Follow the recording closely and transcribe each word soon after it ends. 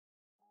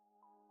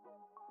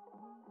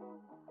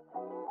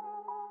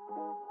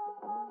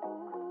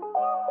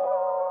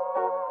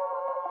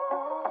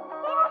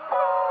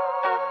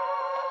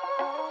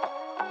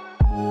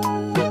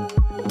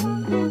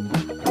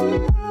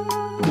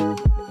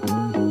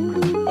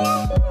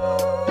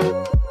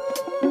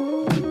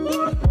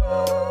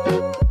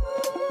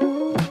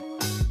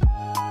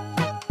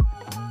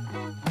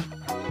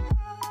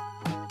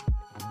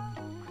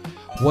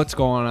What's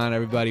going on,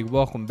 everybody?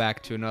 Welcome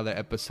back to another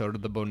episode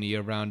of the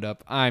Bonilla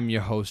Roundup. I'm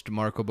your host,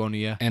 Marco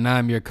Bonilla. And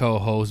I'm your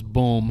co-host,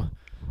 Boom.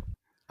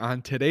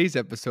 On today's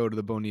episode of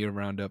the Bonilla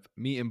Roundup,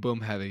 me and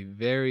Boom have a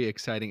very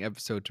exciting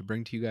episode to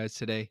bring to you guys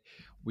today.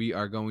 We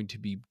are going to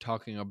be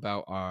talking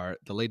about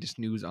the latest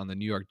news on the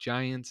New York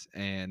Giants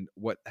and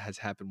what has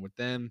happened with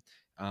them,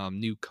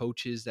 new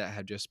coaches that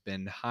have just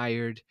been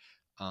hired,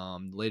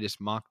 latest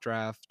mock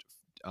draft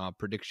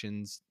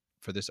predictions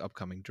for this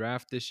upcoming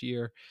draft this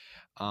year.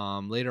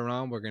 Later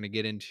on, we're going to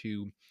get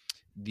into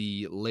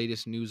the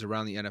latest news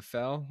around the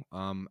NFL.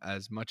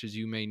 As much as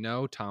you may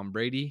know, Tom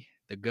Brady,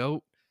 the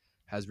GOAT,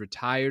 has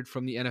retired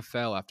from the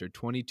NFL after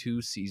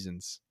 22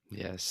 seasons.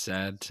 Yeah,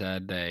 sad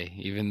day.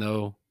 Even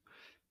though,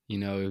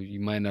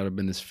 you might not have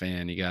been this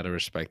fan, you got to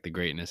respect the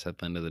greatness at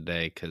the end of the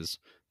day because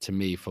to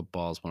me,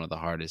 football is one of the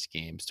hardest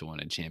games to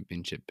win a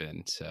championship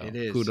in. So It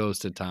is. kudos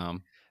to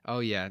Tom. Oh,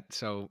 yeah.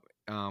 So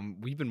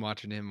we've been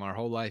watching him our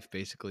whole life,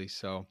 basically.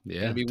 So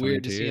Yeah, it'll be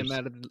weird to 22 see him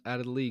years. out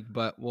of the league,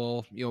 but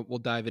we'll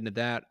dive into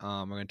that.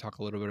 We're going to talk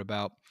a little bit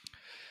about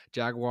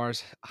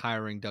Jaguars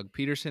hiring Doug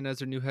Peterson as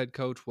their new head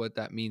coach, what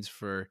that means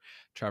for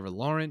Trevor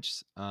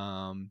Lawrence,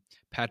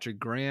 Patrick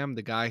Graham,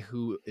 the guy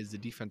who is the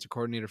defensive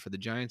coordinator for the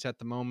Giants at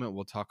the moment.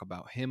 We'll talk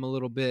about him a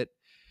little bit.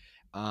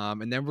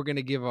 And then we're going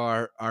to give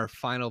our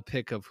final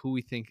pick of who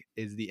we think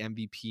is the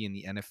MVP in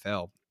the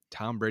NFL,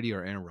 Tom Brady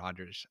or Aaron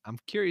Rodgers. I'm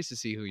curious to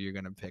see who you're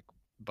going to pick,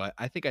 but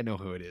I think I know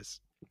who it is.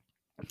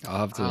 I'll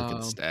have to look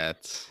at the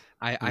stats.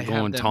 I I'm have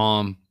going them.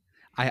 Tom.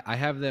 I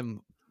have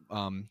them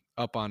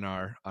up on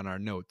our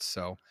notes,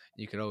 so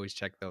you could always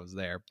check those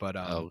there. But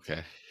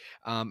Okay.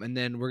 and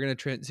then we're gonna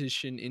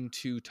transition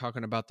into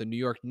talking about the New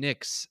York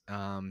Knicks.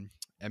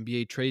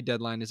 NBA trade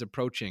deadline is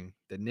approaching.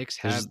 The Knicks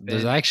have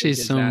There's been actually a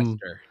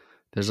disaster.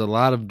 There's a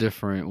lot of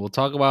different. I want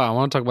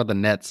to talk about the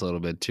Nets a little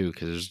bit too,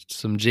 because there's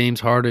some James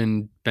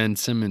Harden, Ben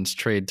Simmons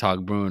trade talk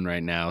brewing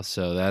right now.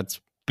 So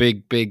that's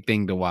big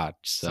thing to watch.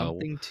 So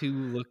Something to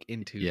look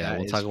into. yeah, That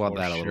we'll is talk about for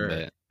that a sure.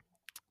 little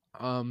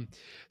bit.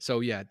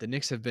 So yeah, the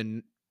Knicks have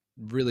been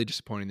really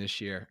disappointing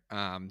this year.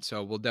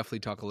 So we'll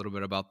definitely talk a little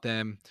bit about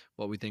them,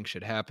 what we think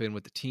should happen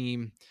with the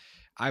team.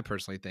 I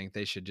personally think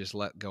they should just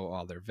let go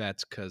all their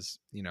vets because,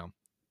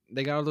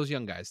 they got all those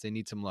young guys. They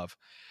need some love.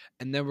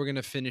 And then we're going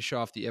to finish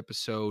off the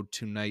episode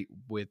tonight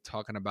with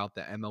talking about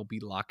the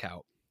MLB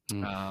lockout.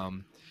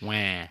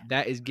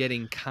 That is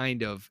getting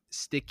kind of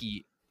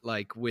sticky,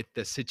 like with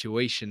the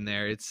situation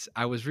there.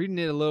 I was reading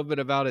it a little bit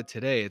about it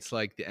today. It's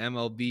like the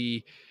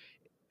MLB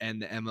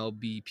and the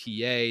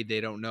MLBPA, they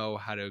don't know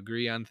how to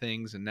agree on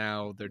things, and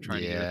now they're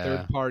trying to get a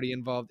third party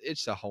involved.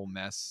 It's a whole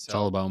mess. So, it's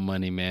all about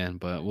money, man,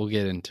 but we'll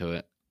get into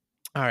it.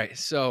 All right,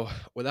 so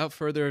without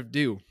further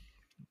ado,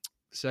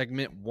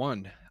 segment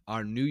 1,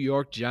 our New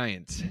York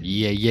Giants.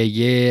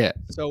 Yeah.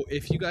 So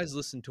if you guys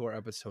listened to our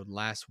episode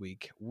last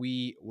week,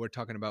 we were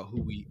talking about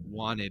who we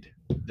wanted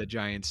the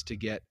Giants to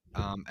get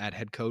at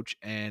head coach,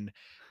 and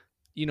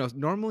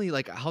normally,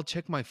 like, I'll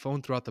check my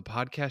phone throughout the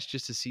podcast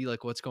just to see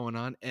like what's going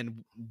on,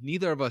 and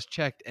neither of us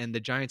checked, and the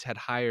Giants had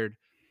hired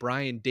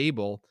Brian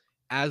Daboll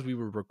as we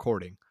were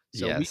recording.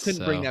 So we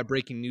couldn't bring that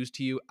breaking news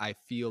to you. I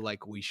feel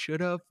like we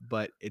should have,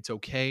 but it's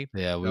okay.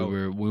 Yeah,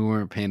 we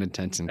weren't paying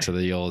attention to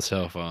the old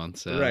cell phone,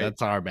 so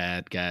that's our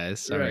bad,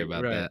 guys. Sorry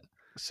about that.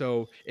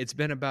 So it's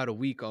been about a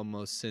week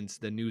almost since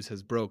the news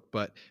has broke,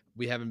 but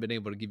we haven't been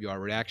able to give you our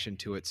reaction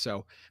to it.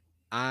 So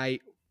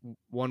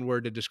one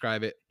word to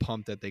describe it,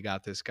 pumped that they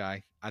got this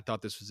guy. I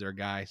thought this was their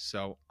guy.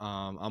 So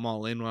I'm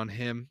all in on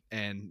him,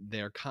 and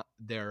their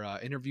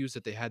interviews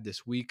that they had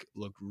this week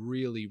looked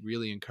really,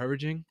 really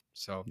encouraging.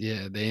 So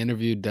yeah, they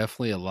interviewed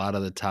definitely a lot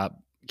of the top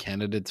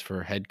candidates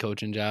for head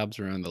coaching jobs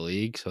around the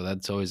league. So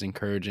that's always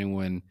encouraging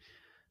when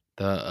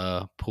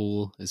the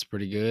pool is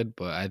pretty good.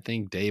 But I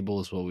think Dable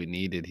is what we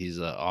needed. He's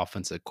an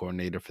offensive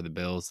coordinator for the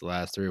Bills the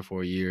last 3 or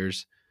 4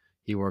 years.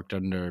 He worked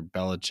under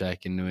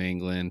Belichick in New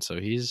England,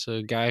 so he's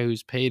a guy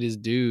who's paid his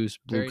dues.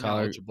 Blue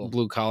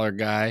collar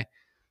guy.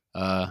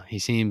 He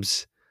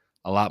seems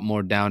a lot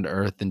more down to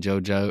earth than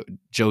Joe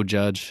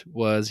Judge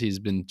was. He's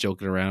been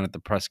joking around at the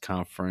press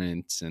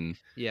conference and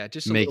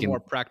just a little more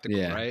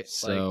practical, right?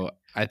 So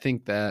I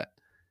think that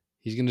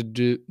he's gonna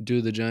do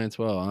the Giants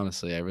well.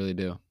 Honestly, I really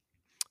do.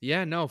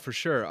 Yeah, no, for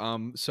sure.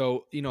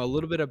 So a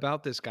little bit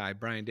about this guy,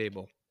 Brian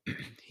Daboll.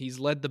 He's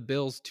led the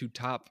Bills to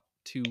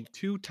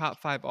two top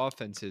 5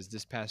 offenses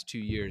this past 2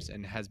 years,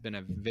 and has been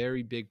a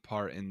very big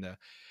part in the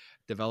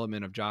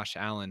development of Josh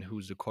Allen,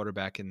 who's the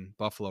quarterback in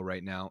Buffalo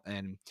right now.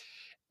 And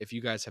if you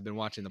guys have been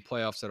watching the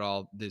playoffs at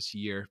all this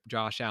year,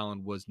 Josh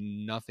Allen was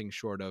nothing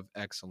short of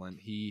excellent.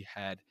 He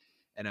had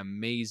an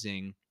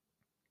amazing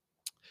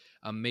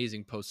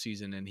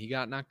postseason, and he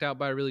got knocked out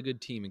by a really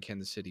good team in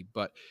Kansas City.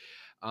 But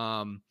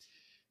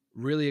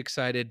really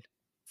excited,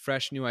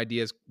 fresh new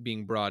ideas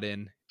being brought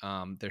in.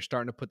 They're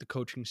starting to put the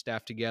coaching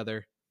staff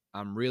together.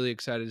 I'm really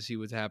excited to see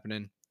what's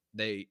happening.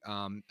 They,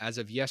 as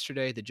of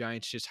yesterday, the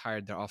Giants just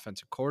hired their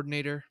offensive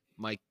coordinator,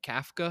 Mike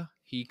Kafka.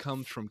 He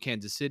comes from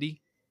Kansas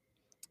City.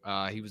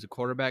 He was a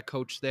quarterback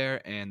coach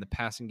there and the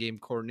passing game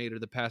coordinator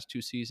the past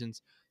 2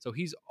 seasons. So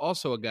he's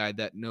also a guy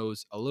that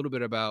knows a little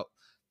bit about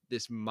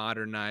this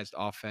modernized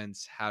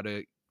offense, how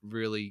to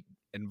really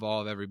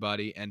involve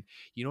everybody. And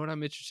you know what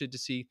I'm interested to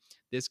see?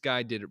 This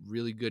guy did a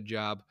really good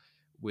job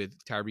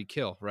with Tyreek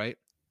Hill, right?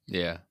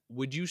 Yeah.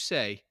 Would you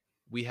say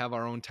we have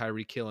our own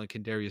Tyreek Hill and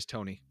Kadarius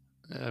Toney?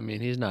 I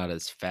mean, he's not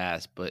as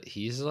fast, but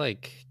he's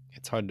like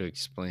it's hard to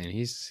explain.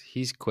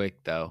 He's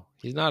quick though.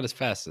 He's not as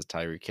fast as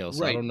Tyreek Hill,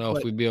 so I Right, don't know if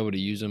but we'd be able to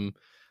use him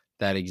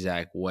that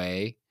exact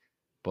way,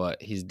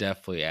 but he's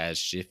definitely as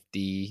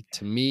shifty.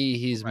 To me,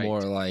 right.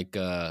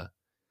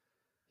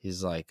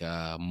 he's like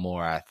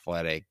more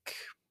athletic,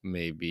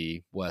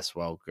 maybe Wes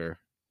Welker,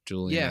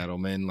 Julian Yeah,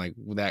 Edelman, like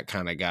that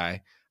kind of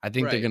guy. I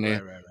think they're right, right,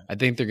 gonna right, right. I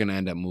think they're gonna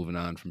end up moving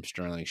on from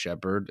Sterling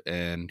Shepard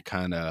and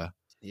kind of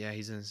Yeah,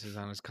 he's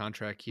on his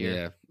contract here.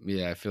 yeah,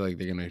 yeah, I feel like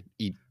they're gonna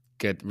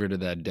get rid of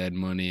that dead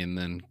money and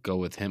then go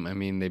with him. I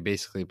mean, they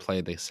basically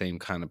play the same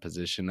kind of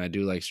position. I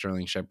do like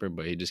Sterling Shepard,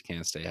 but he just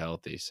can't stay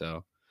healthy.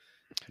 So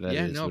that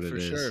Yeah, is no, what it for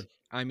sure. is.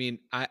 I mean,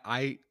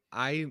 the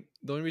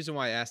only reason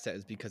why I asked that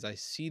is because I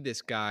see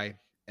this guy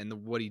and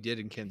what he did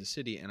in Kansas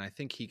City, and I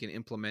think he can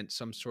implement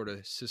some sort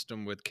of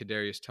system with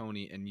Kadarius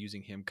Toney and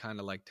using him kind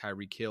of like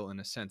Tyreek Hill in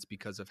a sense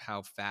because of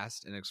how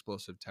fast and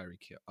explosive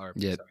Tyreek Hill, or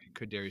Yeah, sorry,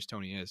 Kadarius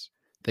Toney is.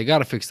 they got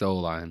to fix the O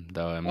line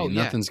though. I Oh mean,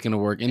 yeah, nothing's gonna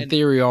work. In and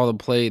theory,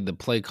 the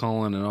play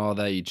calling and all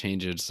that, you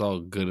change it. It's all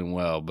good and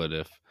well. But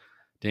if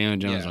Daniel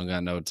Jones yeah, don't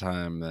got no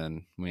time,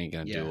 then we ain't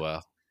gonna do yeah.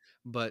 well.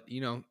 But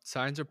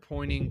signs are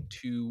pointing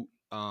to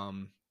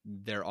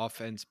their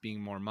offense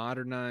being more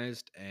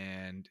modernized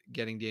and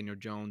getting Daniel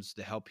Jones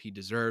the help he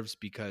deserves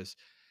because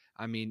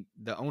I mean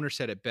the owner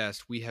said it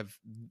best.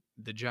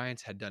 The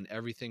Giants had done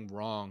everything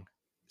wrong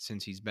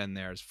since he's been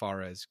there as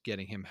far as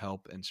getting him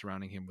help and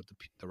surrounding him with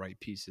the right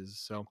pieces.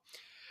 So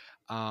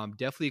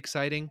definitely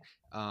exciting.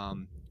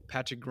 Um,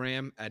 Patrick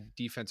Graham at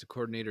defensive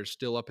coordinator is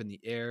still up in the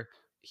air.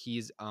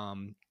 He's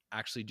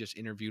actually just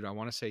interviewed, I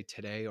want to say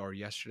today or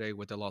yesterday,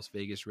 with the Las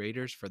Vegas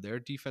Raiders for their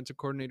defensive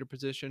coordinator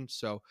position.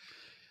 So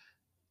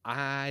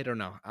I don't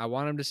know. I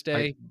want him to I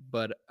stay,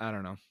 but I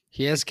don't know.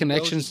 He If has he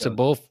goes, he connections to goes.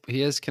 both. He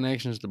has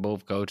connections to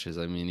both coaches.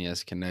 I mean, he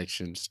has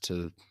connections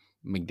to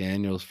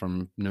McDaniels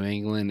from New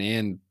England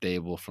and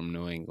Dable from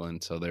New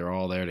England, so they're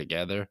all there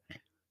together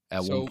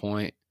at one So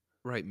point.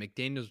 right,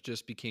 McDaniels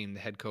just became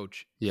the head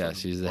coach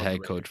Yes, he's the for the head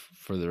Raiders. coach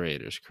for the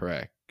Raiders,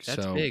 correct.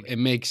 That's So big. it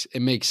makes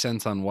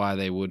sense on why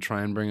they would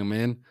try and bring him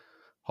in.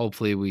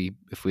 Hopefully,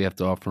 if we have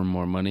to offer him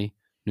more money,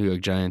 New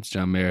York Giants,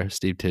 John Mayer,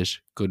 Steve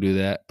Tisch, go do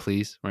that,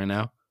 please, right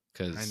now,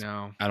 I because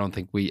know. I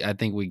think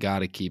we got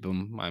to keep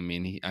him. I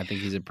mean, I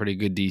think he's a pretty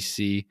good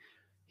DC.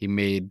 He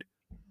made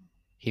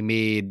he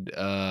made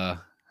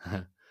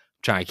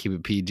trying to keep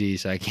it PG,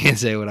 so I can't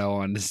say what I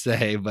wanted to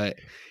say, but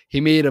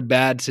he made a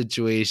bad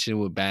situation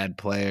with bad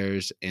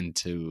players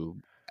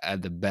into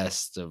at the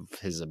best of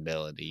his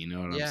ability. You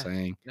know what I'm Yeah.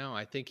 saying? No,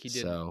 I think he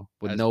did So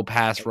with as no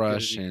pass as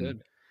good as rush he and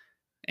could.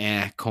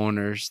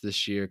 corners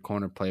this year,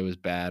 corner play was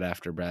bad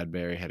after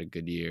Bradbury had a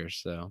good year.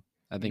 So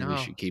I think we No,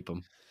 should keep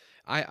him.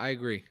 I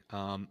agree.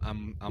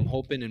 I'm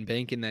hoping and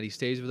banking that he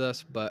stays with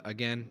us, but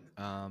again,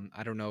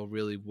 I don't know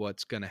really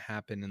what's going to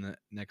happen in the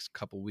next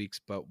couple weeks.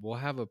 But we'll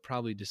have a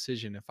probably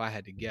decision if I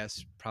had to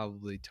guess,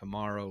 probably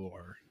tomorrow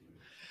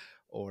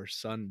or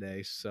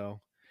Sunday.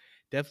 So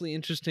definitely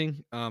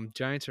interesting.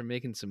 Giants are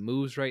making some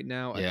moves right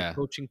now at the Yeah,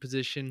 coaching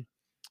position,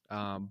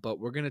 but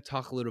we're going to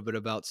talk a little bit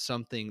about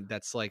something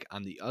that's like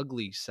on the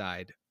ugly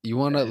side you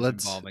want to that is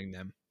involving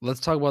them. let's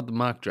talk about the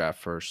mock draft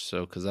first,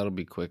 so because that'll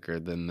be quicker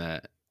than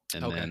that,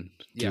 and Okay. then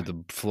do Yeah.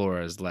 the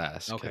Flores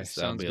last Okay. because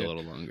that'll Sounds be a good.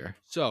 little longer.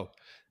 So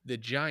the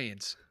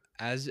Giants,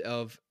 as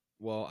of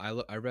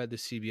I read the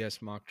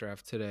CBS mock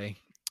draft today,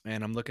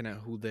 and I'm looking at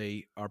who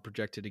they are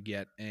projected to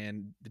get,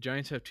 and the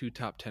Giants have two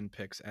top 10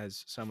 picks,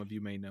 as some of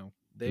you may know.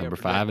 Number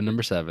 5 and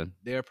number 7.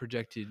 They are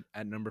projected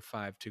at number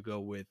 5 to go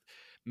with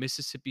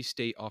Mississippi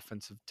State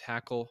offensive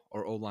tackle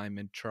or O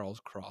lineman Charles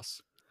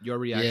Cross. Your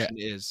Yeah, reaction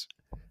is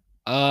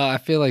I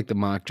feel like the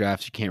mock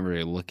drafts you can't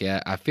really look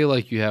at. I feel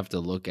like you have to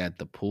look at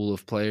the pool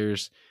of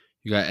players.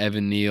 You got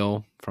Evan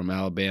Neal from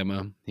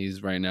Alabama.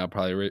 He's right now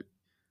probably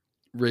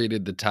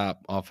rated the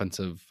top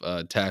offensive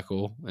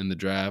tackle in the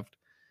draft.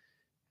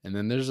 And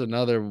then there's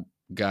another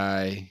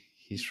guy.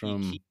 He's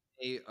from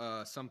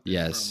something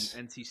from yes,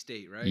 NC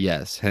State, right?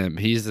 yes, him.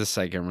 He's the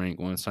second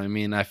ranked one. So I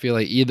mean, I feel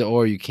like either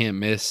or you can't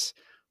miss,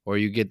 or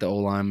you get the O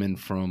lineman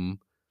from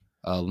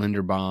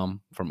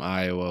Linderbaum from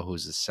Iowa,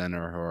 who's a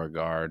center or a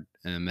guard.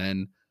 And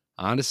then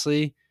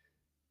honestly,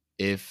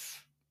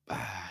 if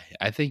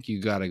I think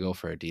you got to go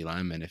for a D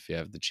lineman if you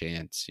have the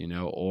chance,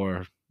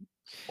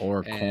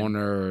 or And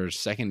corner or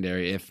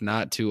secondary, if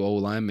not two O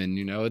linemen.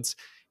 It's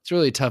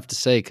really tough to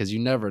say because you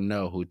never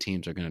know who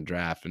teams are going to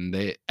draft, and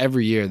they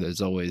every year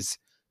there's always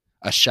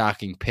a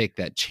shocking pick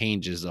that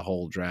changes the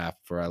whole draft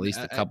for at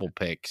least a couple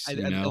picks.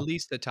 at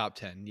least the top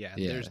 10. Yeah,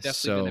 Yeah. there's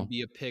definitely going to So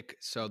be a pick.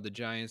 So the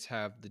Giants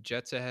have the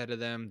Jets ahead of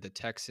them, the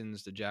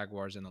Texans, the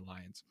Jaguars, and the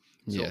Lions.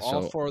 So Yeah,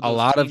 all so 4 of a those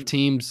lot of teams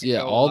teams, can yeah,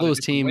 go a all lot of those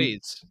different team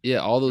ways, yeah,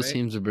 all those right?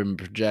 teams have been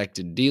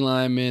projected. D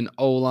linemen,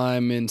 O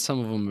linemen, some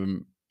of them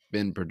have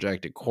been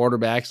projected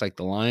quarterbacks. Like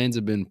the Lions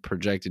have been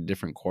projected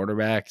different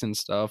quarterbacks and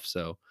stuff.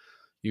 So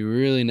you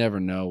really never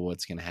know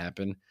what's going to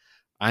happen.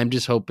 I'm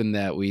just hoping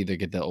that we either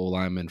get the O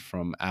lineman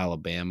from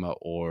Alabama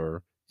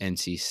or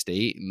NC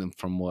State. And then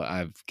from what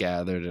I've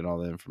gathered and all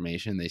the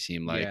information, they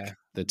seem Yeah, like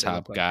the they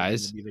look top like they're gonna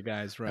guys. be the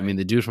guys, I right? mean,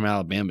 the dude from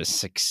Alabama is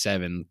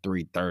 6'7",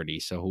 330.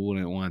 So who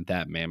wouldn't want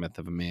that mammoth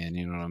of a man?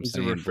 You know what I'm He's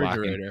a saying?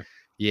 Blocking. refrigerator.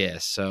 Yeah.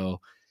 So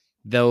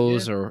Yeah,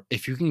 those are,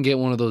 if you can get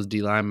one of those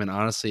D linemen,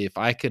 honestly, if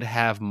I could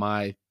have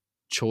my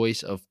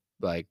choice of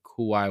like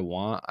who I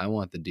want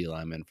the D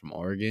lineman from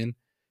Oregon.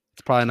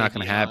 It's probably not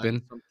going to Kavion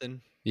happen.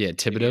 something. Yeah.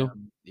 Thibodeau.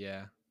 Kavion,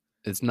 yeah.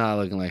 It's not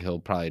looking like he'll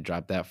probably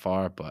drop that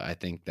far, but I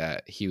think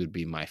that he would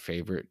be my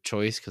favorite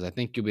choice because I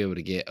think you'll be able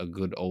to get a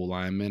good O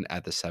lineman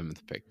at the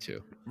seventh pick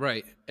too.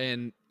 Right,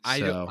 and I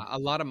do So a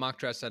lot of mock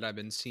drafts that I've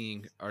been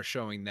seeing are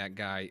showing that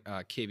guy,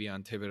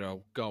 Kavion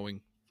Thibodeau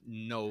going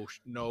no,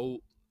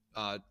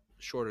 uh,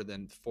 shorter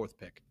than 4th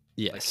pick.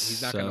 yes, Like,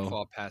 he's not gonna so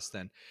fall past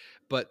then.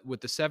 But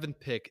with the 7th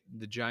pick,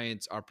 the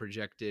Giants are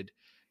projected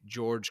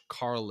George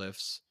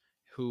Karlaftis,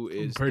 who from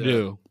is the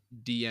Purdue.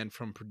 DN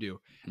from Purdue,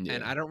 and Yeah.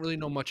 I don't really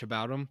know much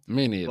about him,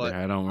 Me neither. but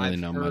I don't really I've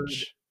know heard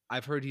much.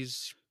 I've heard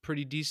he's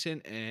pretty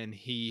decent, and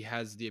he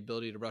has the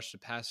ability to rush the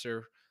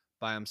passer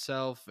by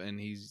himself, and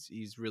he's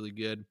really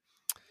good.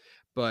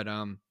 But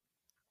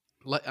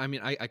I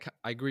mean, I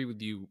agree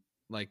with you.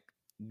 Like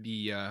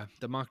the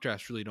mock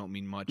drafts really don't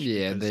mean much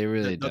Yeah, because they the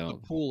really the, the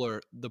don't. pool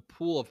or the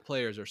pool of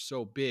players are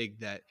so big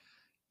that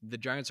the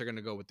Giants are going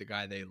to go with the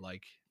guy they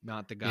like,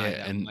 not the guy Yeah,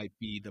 that and might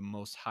be the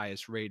most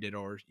highest rated,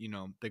 or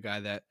the guy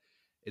that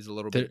is a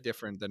little there bit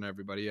different than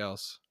everybody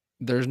else.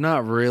 there's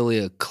not really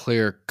a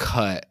clear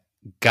cut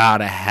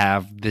gotta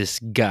have this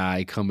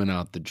guy coming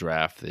out the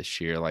draft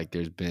this year like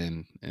there's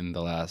been in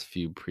the last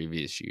few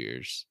previous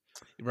years.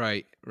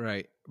 Right,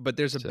 right. But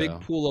there's a big So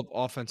pool of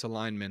offensive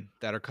linemen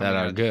that are that coming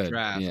out are of this good.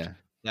 draft Yeah.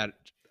 that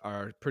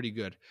are pretty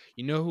good.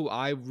 You know who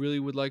I really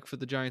would like for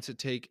the Giants to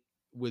take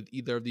with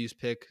either of these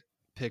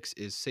picks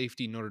is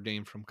safety Notre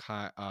Dame from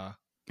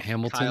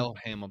Hamilton. Kyle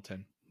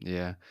Hamilton.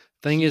 Yeah.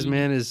 Thing is, He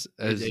man, is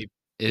is a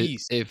it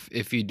beast.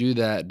 if you do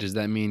that, does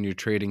that mean you're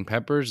trading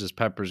Peppers? Is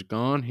Peppers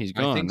gone? He's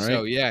I gone, think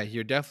so. right? Yeah,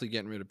 you're definitely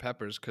getting rid of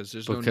Peppers because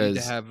there's no need to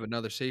Because have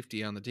another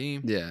safety on the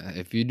team. yeah,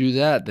 if you do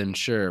that, then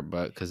sure.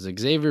 But because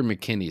Xavier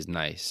McKinney's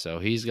nice, so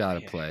he's got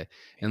to Yeah, play.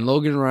 And yeah.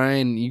 Logan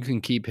Ryan, you can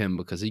keep him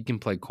because he can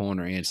play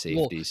corner and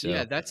Well, safety.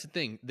 yeah, So, that's the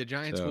thing. The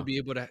Giants will so be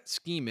able to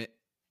scheme it.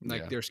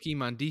 Like yeah. their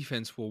scheme on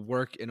defense will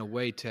work in a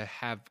way to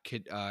have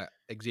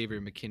Xavier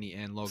McKinney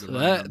and Logan So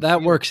Ryan on that the that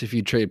field. works if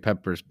you trade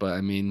Peppers, but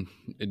I mean,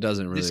 it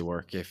doesn't really This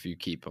work if you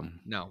keep him.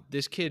 No,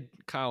 this kid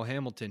Kyle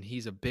Hamilton,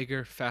 he's a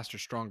bigger, faster,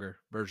 stronger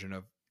version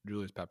of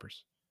Julius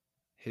Peppers.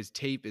 His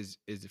tape is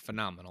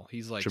phenomenal.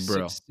 He's like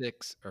Jabril.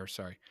 6'6", or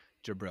sorry,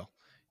 Jabril.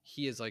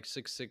 He is like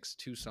 6'6",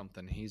 two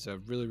something. He's a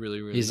really, really,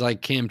 He's really.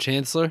 like Cam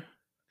Chancellor.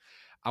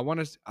 I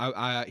want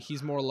to.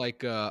 He's more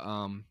like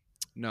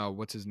no,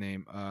 what's his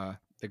name?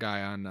 The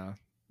guy on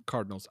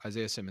Cardinals,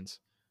 Isaiah Simmons,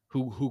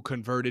 who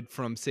converted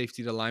from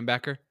safety to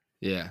linebacker.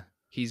 Yeah,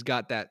 He's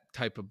got that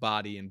type of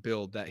body and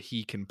build that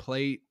he can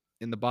play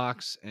in the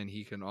box, and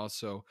he can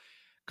also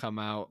come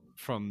out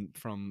from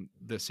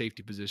the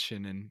safety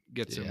position and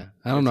get yeah. some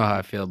I don't get know some how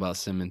I good feel plays. about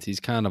Simmons. He's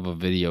kind of a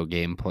video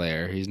game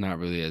player. He's not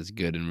really as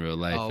good in real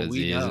life Oh, as we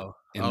he is know.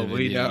 in Oh, the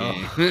we video know.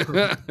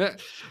 game.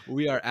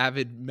 We are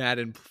avid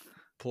Madden.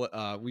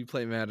 We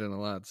play Madden a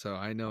lot, so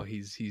I know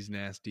he's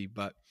nasty.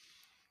 But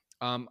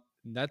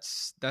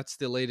that's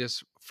the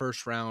latest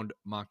first round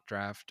mock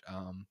draft.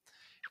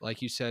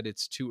 Like you said,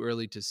 it's too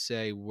early to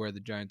say where the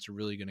Giants are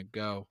really going to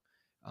go.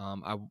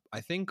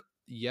 I think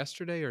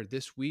yesterday or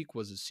this week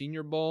was a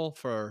Senior Bowl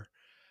for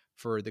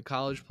the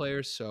college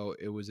players, so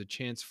it was a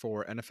chance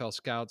for NFL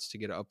scouts to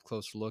get an up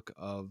close look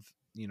of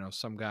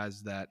some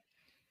guys that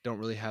don't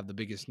really have the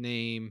biggest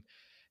name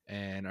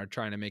and are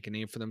trying to make a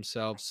name for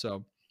themselves.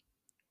 So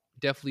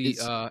definitely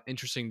is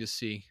interesting to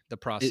see the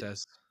it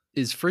process.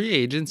 is free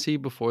agency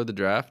before the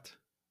draft?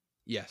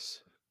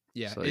 Yes.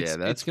 Yeah, So yeah, it's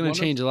that's it's gonna one of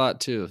change a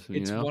lot too.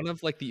 You it's know, one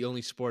of like the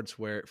only sports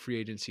where free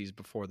agency is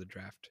before the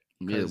draft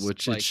yeah, cuz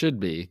which it should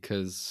be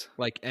because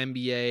like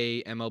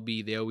NBA,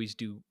 MLB, they always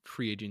do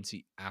free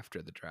agency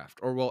after the draft.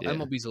 Or well, yeah,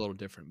 MLB is a little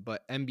different,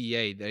 but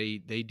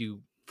NBA they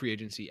do free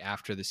agency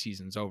after the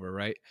season's over,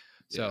 right?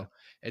 yeah. So,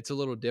 it's a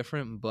little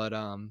different, but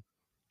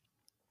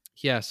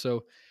yeah,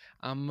 so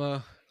I'm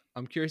uh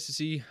I'm curious to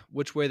see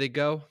which way they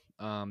go.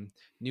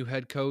 New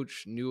head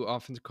coach, new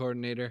offensive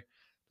coordinator,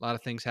 a lot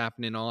of things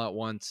happening all at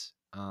once.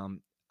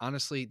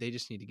 Honestly, they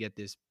just need to get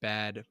this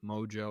bad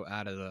mojo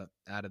out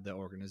of the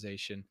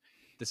organization.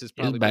 This has It's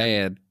probably been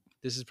bad.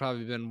 this has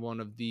probably been one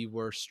of the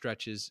worst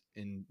stretches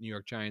in New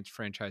York Giants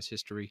franchise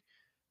history.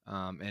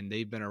 And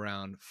they've been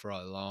around for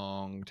a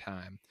long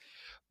time.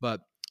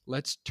 But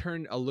let's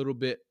turn a little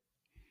bit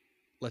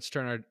let's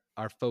turn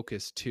our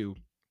focus to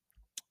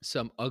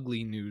some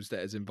ugly news that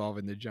is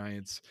involving the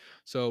Giants.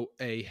 So,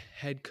 a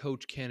head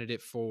coach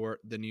candidate for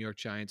the New York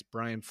Giants,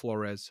 Brian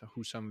Flores,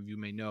 who some of you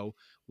may know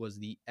was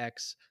the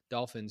ex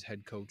Dolphins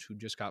head coach who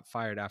just got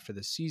fired after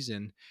the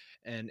season.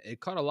 And it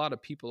caught a lot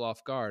of people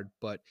off guard,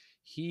 but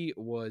he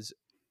was,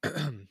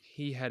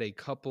 he had a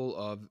couple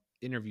of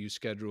interviews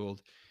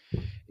scheduled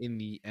in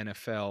the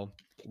NFL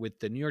with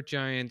the New York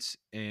Giants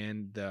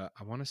and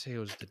I want to say it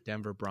was the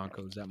Denver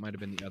Broncos. That might have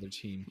been the other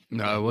team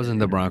No, that it he had wasn't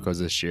the interviewed. Broncos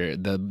this year.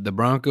 The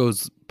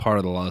Broncos part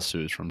of the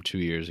lawsuit is from 2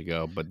 years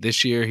ago, but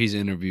this year he's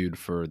interviewed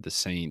for the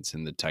Saints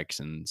and the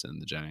Texans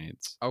and the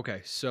Giants.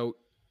 Okay, so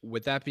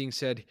with that being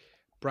said,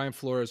 Brian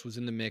Flores was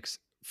in the mix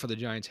for the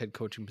Giants head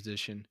coaching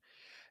position.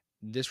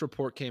 This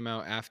report came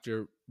out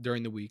after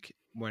during the week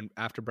when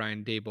after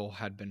Brian Dable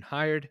had been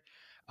hired.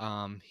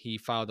 He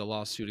filed a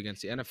lawsuit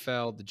against the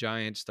NFL, the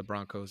Giants, the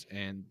Broncos,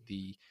 and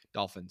the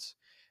Dolphins,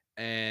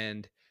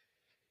 and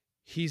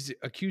he's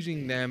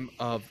accusing them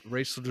of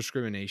racial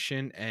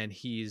discrimination. And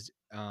he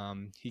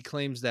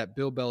claims that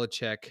Bill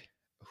Belichick,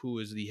 who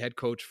is the head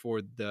coach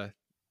for the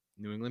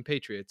New England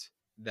Patriots,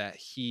 that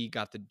he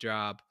got the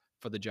job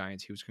for the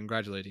Giants. He was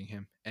congratulating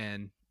him,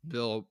 and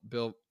Bill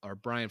or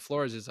Brian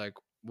Flores is like,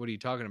 "What are you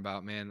talking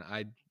about, man?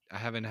 I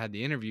haven't had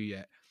the interview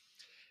yet."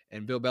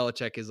 And Bill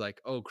Belichick is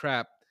like, "Oh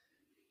crap,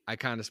 I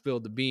kind of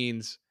spilled the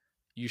beans.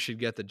 You should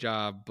get the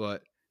job,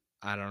 but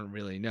I don't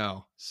really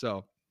know."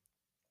 So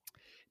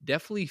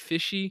definitely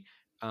fishy.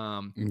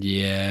 Um,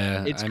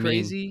 Yeah, it's I mean,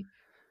 crazy.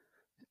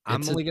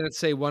 I'm it's a only going to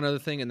say one other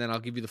thing and then I'll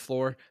give you the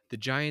floor. The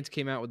Giants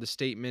came out with a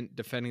statement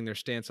defending their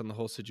stance on the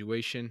whole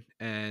situation.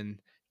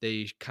 And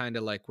they kind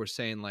of like were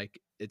saying,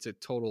 like, it's a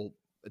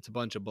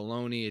bunch of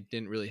baloney. It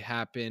didn't really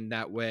happen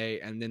that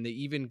way. And then they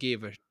even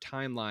gave a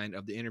timeline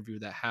of the interview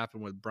that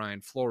happened with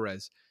Brian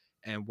Flores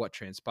and what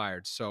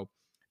transpired. So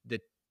the,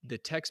 the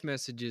text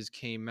messages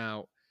came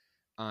out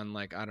on,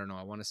 like, I don't know,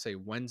 I want to say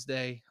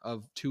Wednesday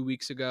of 2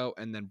 weeks ago.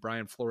 And then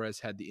Brian Flores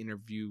had the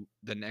interview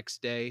the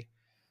next day.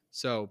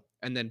 So,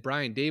 and then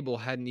Brian Dable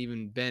hadn't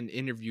even been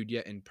interviewed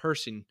yet in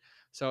person.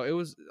 So it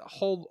was a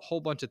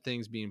whole bunch of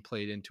things being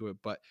played into it,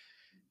 but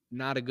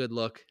not a good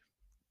look.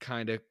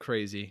 Kind of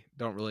crazy.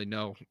 Don't really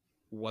know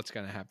what's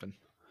going to happen.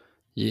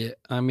 Yeah,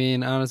 I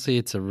mean, honestly,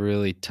 it's a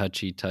really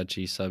touchy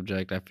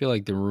subject. I feel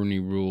like the Rooney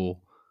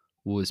Rule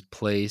was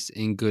placed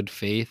in good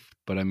faith,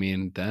 but I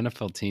mean, the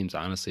NFL teams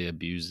honestly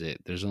abused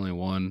it. There's only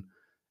one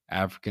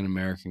African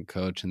American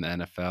coach in the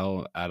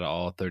NFL out of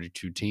all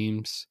 32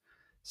 teams.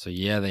 So,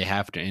 yeah, they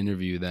have to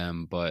interview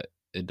them, but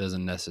it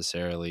doesn't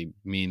necessarily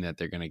mean that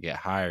they're going to get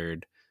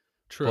hired.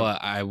 True.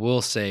 But I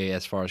will say,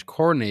 as far as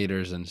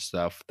coordinators and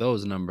stuff,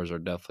 those numbers are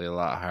definitely a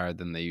lot higher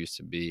than they used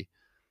to be.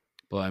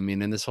 But I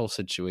mean, in this whole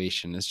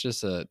situation, it's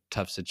just a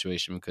tough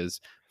situation because,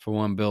 for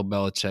one, Bill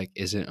Belichick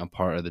isn't a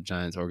part of the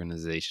Giants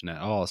organization at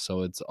all.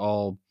 So it's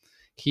all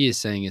he is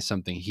saying is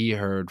something he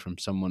heard from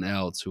someone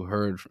else who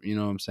heard, you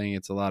know what I'm saying?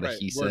 It's a lot of Right.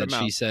 he Word of said,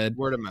 she mouth. said.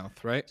 Word of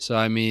mouth, right? So,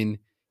 I mean,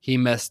 he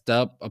messed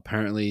up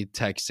apparently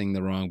texting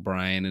the wrong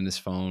Brian in his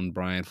phone,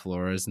 Brian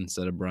Flores,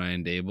 instead of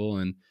Brian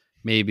Dable. And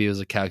maybe it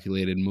was a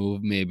calculated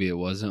move. Maybe it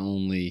wasn't.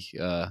 Only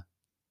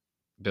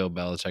Bill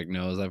Belichick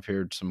knows. I've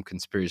heard some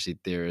conspiracy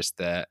theorists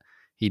that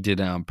he did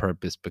it on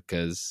purpose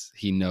because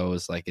he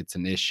knows like it's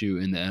an issue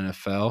in the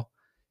NFL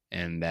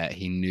and that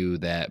he knew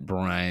that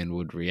Brian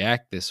would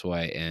react this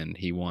way and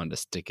he wanted to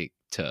stick it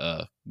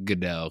to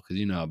Goodell because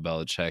you know how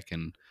Belichick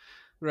and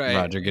Right.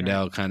 Roger Right.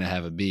 Goodell kind of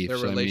have a beef. Their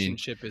So I mean,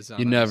 relationship is you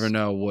on never ice.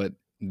 know what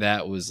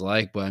that was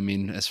like. But I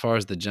mean, as far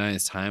as the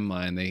Giants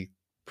timeline, they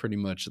pretty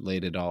much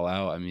laid it all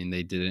out. I mean,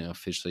 they didn't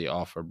officially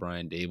offer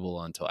Brian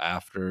Dable until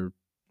after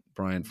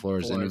Brian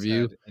Flores' Flores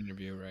interview. had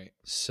interview, right?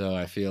 So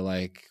I feel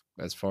like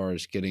as far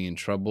as getting in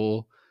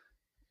trouble,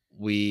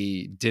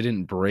 we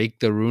didn't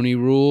break the Rooney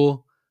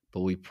rule,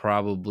 but we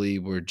probably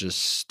were just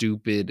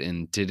stupid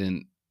and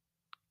didn't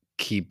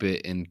keep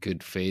it in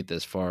good faith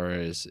as far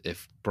as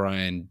if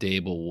Brian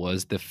Dable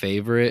was the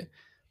favorite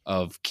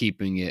of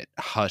keeping it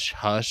hush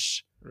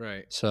hush.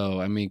 Right. So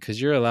I mean, because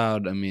you're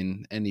allowed, I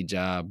mean, any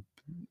job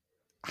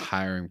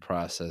hiring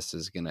process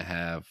is going to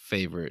have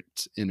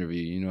favorite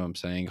interview, you know what I'm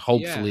saying? Yeah.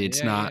 Hopefully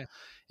Yeah. Yeah.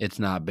 it's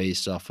not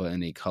based off of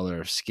any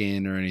color of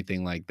skin or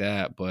anything like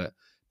that, but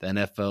the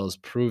NFL is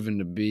proven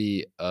to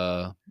be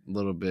a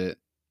little bit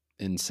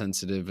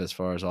insensitive as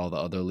far as all the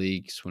other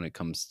leagues when it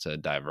comes to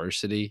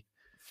diversity.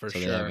 For So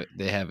sure.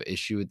 they have an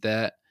issue with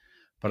that.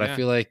 But I Yeah.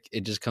 feel like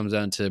it just comes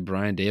down to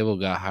Brian Dable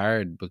got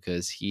hired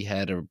because he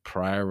had a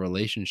prior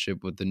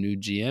relationship with the new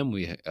GM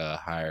we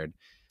hired.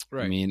 I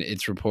Right. mean,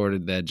 it's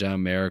reported that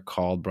John Mayer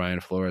called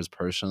Brian Flores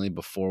personally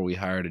before we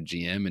hired a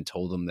GM and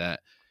told him that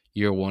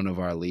you're one of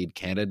our lead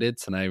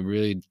candidates. And I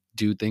really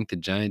do think the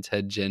Giants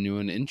had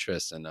genuine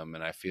interest in him.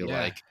 And I feel Yeah.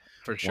 like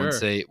For sure.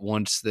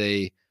 once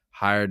they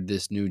hired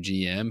this new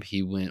GM,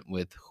 he went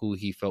with who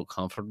he felt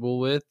comfortable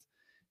with.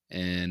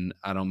 And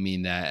I don't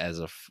mean that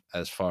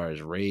as far as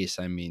race.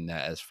 I mean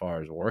that as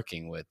far as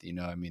working with. You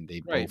know, I mean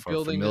they Right. both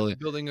are familiar.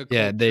 Building a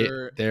Yeah,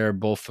 culture. they're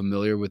both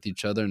familiar with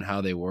each other and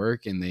how they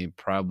work, and they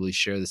probably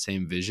share the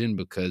same vision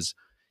because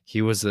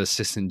he was the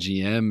assistant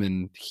GM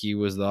and he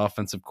was the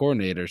offensive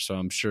coordinator. So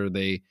I'm sure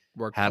they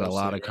Work had a lot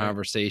closely, of right?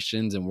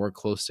 conversations and worked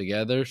close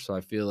together. So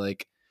I feel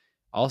like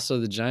also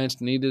the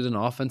Giants needed an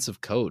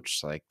offensive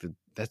coach. Like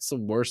that's the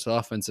worst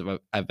offensive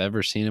I've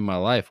ever seen in my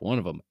life. One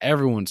of them.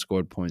 Everyone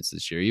scored points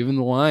this year, even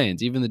the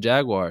Lions, even the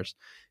Jaguars,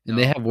 and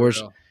No, for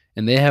real.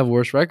 they have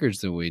worse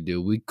records than we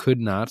do. We could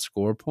not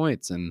score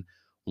points. And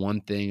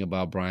one thing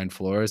about Brian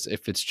Flores,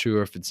 if it's true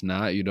or if it's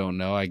not, you don't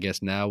know. I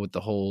guess now with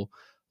the whole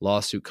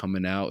lawsuit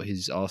coming out,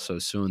 he's also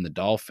suing the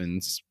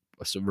Dolphins.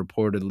 So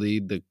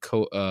reportedly,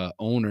 the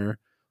owner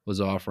was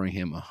offering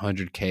him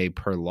 100K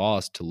per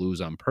loss to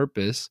lose on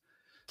purpose.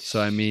 So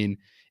I mean,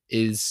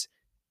 is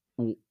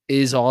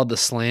is all the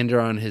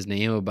slander on his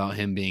name about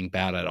him being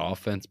bad at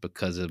offense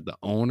because of the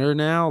owner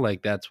now?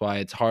 Like that's why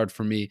it's hard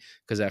for me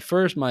because at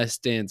first my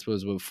stance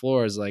was with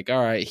Flores, like,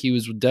 all right, he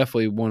was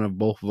definitely one of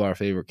both of our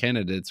favorite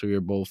candidates. We were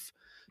both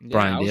Yeah,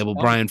 Brian I was Dable,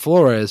 pumped. Brian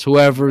Flores,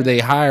 whoever Yeah. they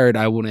hired,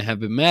 I wouldn't have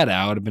been mad at.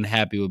 I would have been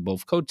happy with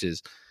both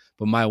coaches.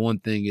 But my one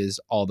thing is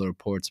all the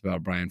reports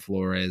about Brian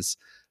Flores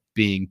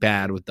being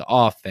bad with the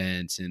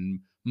offense and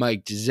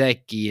Mike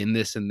Gesicki and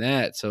this and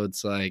that. So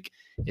it's like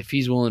if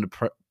he's willing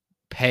to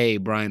pay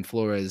Brian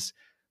Flores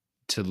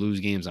to lose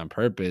games on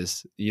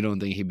purpose, you don't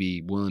think he'd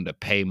be willing to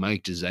pay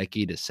Mike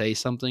Gesicki to say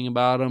something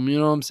about him? You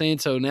know what I'm saying?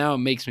 So now it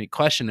makes me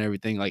question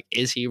everything. Like,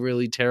 is he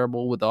really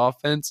terrible with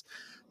offense?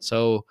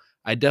 So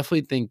I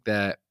definitely think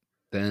that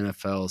the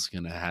NFL is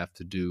going to have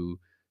to do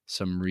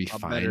some A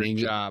better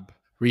job.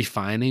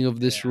 refining of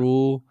this Yeah.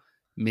 rule.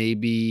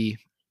 Maybe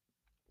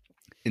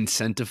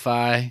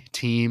incentivize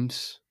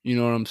teams. You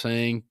know what I'm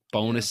saying? Yeah.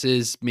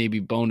 Bonuses, maybe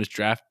bonus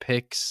draft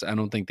picks. I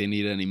don't think they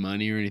need any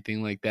money or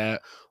anything like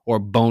that, or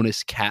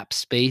bonus cap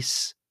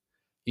space.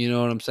 You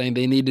know what I'm saying?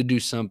 They need to do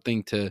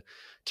something to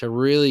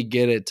really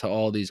get it to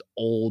all these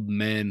old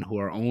men who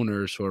are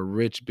owners, who are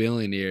rich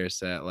billionaires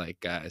that like,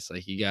 guys,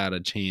 like you got to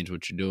change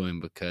what you're doing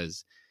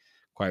because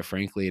quite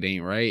frankly it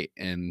ain't right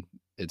and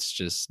it's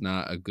just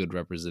not a good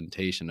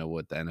representation of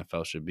what the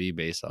NFL should be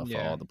based off of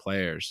Yeah. all the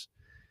players.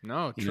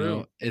 No, You true.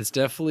 know, it's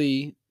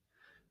definitely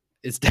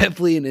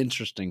an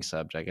interesting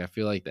subject. I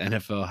feel like the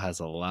NFL has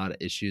a lot of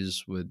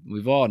issues with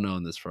we've all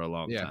known this for a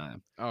long Yeah.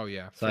 time. Oh,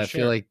 yeah, So for I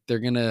feel sure. like they're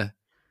going to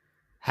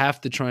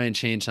have to try and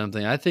change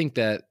something. I think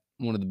that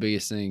one of the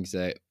biggest things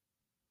that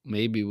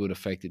maybe would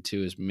affect it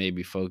too is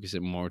maybe focus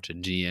it more to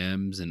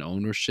GMs and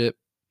ownership.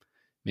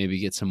 Maybe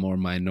get some more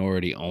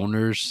minority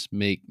owners.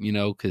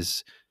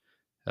 Because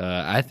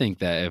I think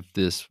that if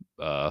this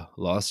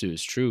lawsuit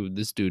is true,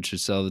 this dude should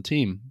sell the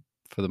team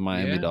for the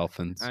Miami Yeah.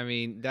 Dolphins. I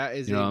mean, that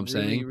is You know a what I'm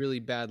really, saying? really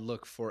bad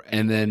look for any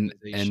And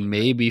organization, right?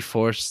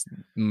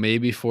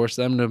 maybe force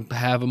them to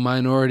have a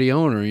minority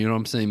owner. You know what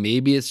I'm saying?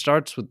 Maybe it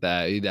starts with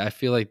that. I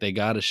feel like they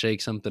got to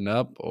shake something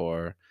up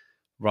or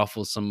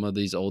ruffle some of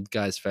these old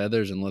guys'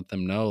 feathers and let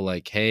them know,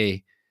 like,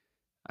 hey,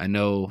 I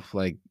know,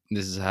 like,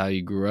 this is how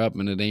you grew up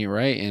and it ain't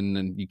right,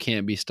 and you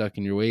can't be stuck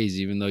in your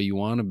ways, even though you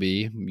want to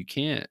be. You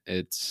can't.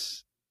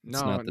 It's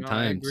No, not the no,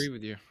 I agree times.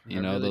 with you. I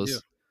You know really do.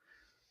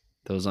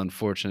 those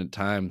unfortunate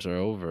times are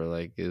over.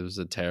 Like it was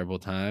a terrible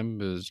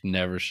time. It was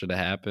never should have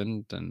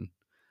happened, and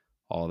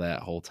all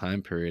that whole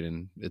time period.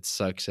 And it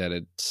sucks that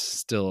it's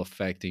still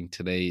affecting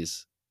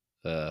today's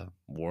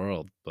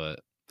world, but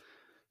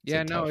it's a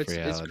Yeah, no, tough it's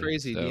reality.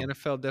 crazy. The So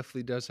NFL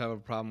definitely does have a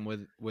problem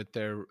with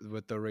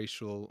the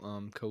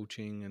racial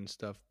coaching and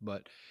stuff,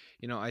 but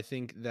I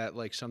think that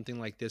like something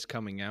like this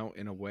coming out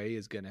in a way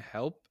is going to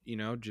help,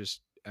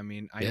 just I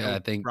mean, I yeah, know I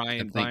think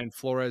Brian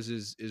Flores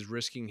is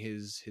risking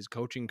his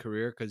coaching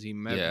career cuz he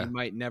yeah,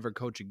 might never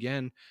coach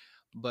again,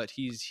 but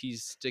he's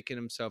sticking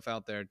himself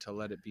out there to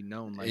let it be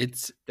known like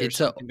it's there's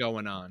something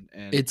going on,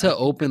 and it's I a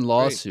think open that's great.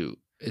 lawsuit.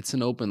 It's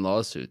an open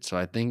lawsuit. So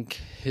I think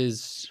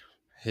his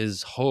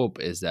hope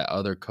is that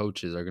other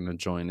coaches are going to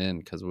join in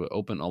because with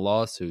open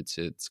lawsuits,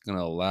 it's going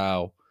to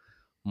allow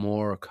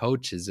more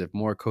coaches. If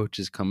more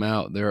coaches come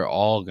out, they're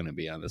all going to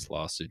be on this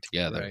lawsuit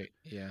together. Right.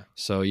 Yeah.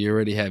 So you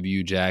already have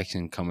Hugh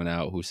Jackson coming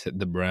out, who said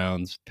the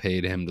Browns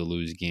paid him to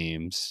lose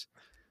games,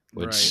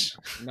 Right. which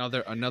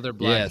Another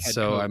black yeah. head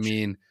So I coach.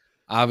 mean,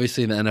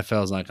 obviously the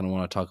NFL is not going to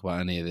want to talk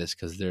about any of this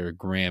because their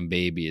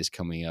grandbaby is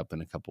coming up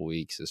in a couple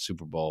weeks, the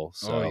Super Bowl.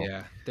 Oh, So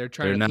yeah. They're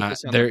trying they're to put not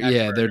this on the they're back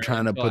yeah, they're burner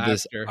trying to put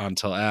this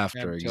until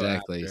after. until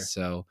Exactly. after.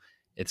 So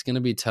it's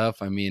gonna be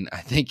tough. I mean, I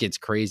think it's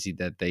crazy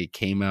that they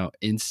came out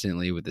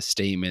instantly with a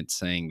statement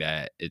saying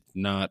that it's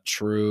not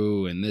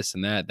true and this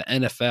and that. The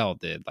NFL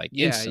did like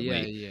Yeah, yeah,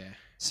 instantly yeah.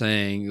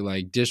 saying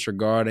like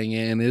disregarding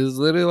it, and it was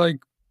literally like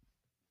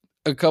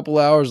a couple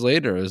hours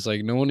later. It's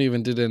like no one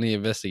even did any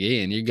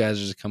investigating. You guys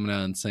are just coming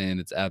out and saying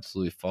it's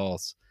absolutely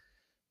false,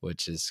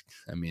 which is,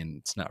 I mean,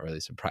 it's not really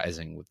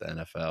surprising with the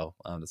NFL,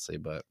 honestly,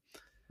 but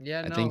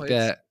Yeah, I no, think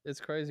that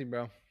it's crazy,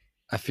 bro.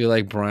 I feel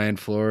like Brian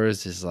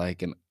Flores is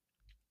like an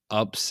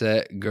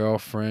upset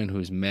girlfriend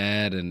who's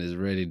mad and is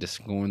ready to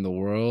scorn the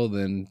world,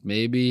 and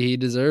maybe he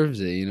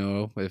deserves it.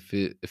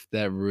 If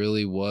that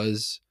really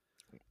was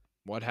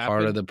What part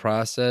of happened? the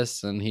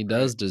process, then he Right.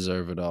 does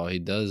deserve it all. He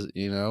does.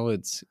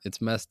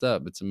 It's messed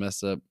up. It's a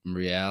messed up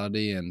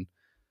reality, and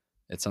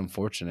it's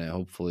unfortunate.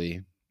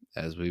 Hopefully.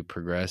 as we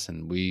progress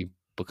and we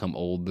become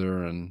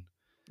older and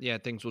Yeah,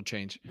 things will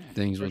change.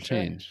 things For will sure.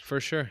 change. For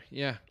sure.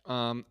 Yeah.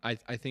 I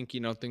think,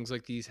 things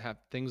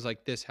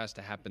like this has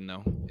to happen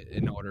though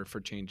in order for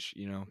change,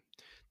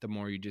 the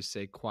more you just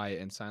say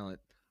quiet and silent,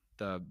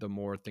 the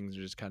more things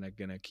are just kind of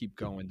gonna keep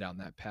going down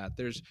that path.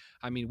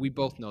 We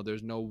both know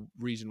there's no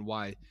reason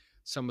why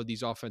some of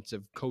these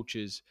offensive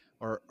coaches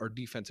or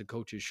defensive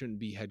coaches shouldn't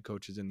be head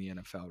coaches in the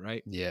NFL,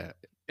 right? Yeah,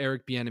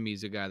 Eric Bieniemy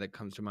is a guy that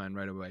comes to mind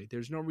right away.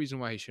 There's no reason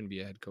why he shouldn't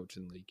be a head coach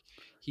in the league.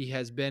 He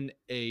has been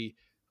a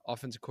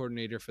offensive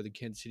coordinator for the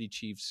Kansas City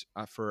Chiefs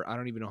for I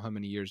don't even know how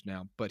many years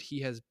now, but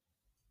he's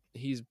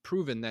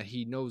proven that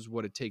he knows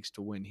what it takes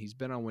to win. He's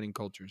been on winning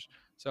cultures.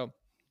 So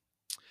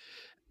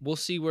we'll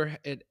see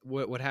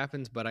what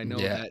happens, but I know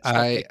yeah. that stuff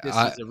like this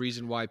is the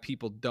reason why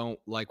people don't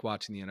like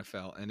watching the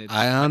NFL, and I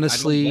I don't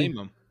honestly blame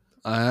them.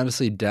 I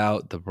honestly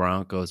doubt the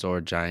Broncos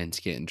or Giants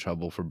get in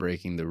trouble for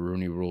breaking the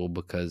Rooney Rule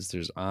because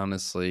there's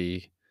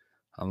honestly,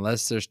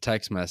 unless there's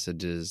text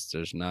messages,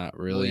 there's not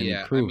Well, really any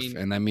yeah, proof.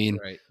 And I mean,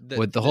 right.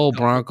 with the whole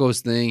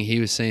Broncos thing, he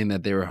was saying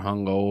that they were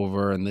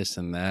hungover and this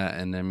and that.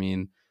 And I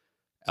mean,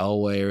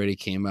 Elway already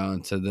came out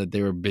and said that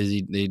they were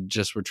busy. They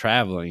just were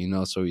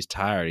traveling, so he's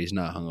tired. He's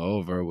not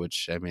hungover,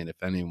 which, I mean,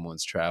 if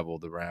anyone's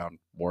traveled around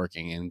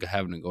working and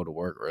having to go to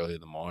work early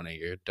in the morning,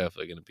 you're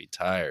definitely going to be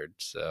tired.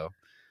 So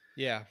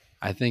Yeah.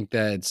 I think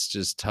that it's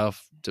just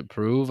tough to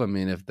prove. I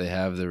mean, if they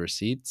have the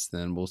receipts,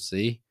 then we'll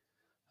see.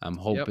 I'm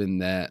Yep. hoping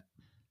that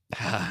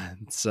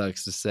it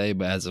sucks to say,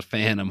 but as a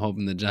fan, I'm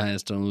hoping the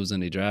Giants don't lose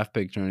any draft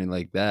picks or anything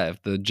like that.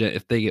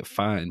 If they get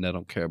fined, I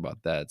don't care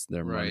about that. It's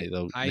their Right.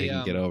 money. They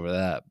can get over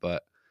that.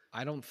 But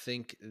I don't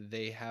think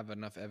they have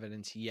enough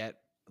evidence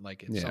yet.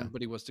 Like if yeah,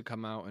 somebody was to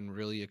come out and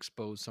really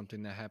expose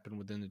something that happened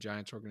within the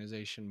Giants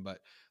organization, but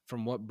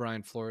from what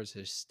Brian Flores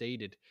has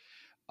stated,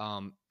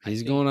 I he's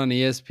think going on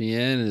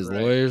ESPN, and his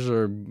right, lawyers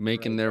are right,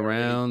 making their they're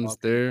already rounds.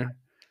 talking. They're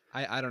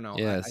I don't know.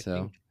 Yeah, I think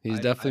so he's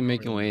I definitely don't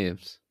making really know.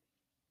 waves.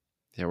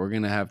 Yeah, we're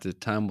gonna have to.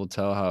 Time will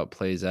tell how it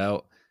plays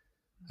out.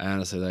 I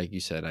honestly, like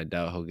you said, I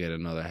doubt he'll get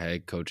another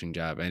head coaching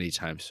job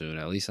anytime soon,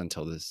 at least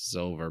until this is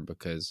over,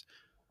 because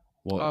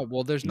what Oh,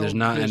 well, there's not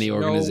there's any no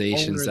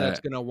organizations owner that's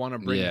that gonna wanna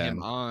bring yeah,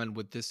 him on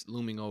with this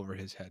looming over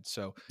his head.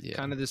 So, yeah,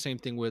 kind of the same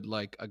thing with,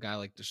 like, a guy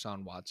like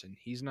Deshaun Watson.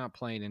 He's not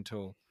playing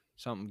until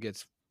something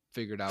gets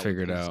figured out with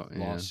figured his out, yeah.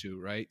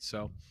 lawsuit, right?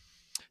 So,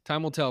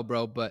 time will tell,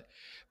 bro, but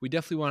we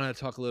definitely wanna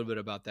talk a little bit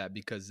about that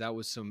because that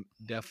was some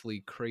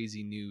definitely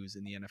crazy news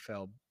in the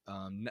NFL.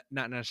 N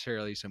not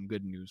necessarily some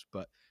good news,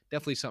 but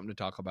definitely something to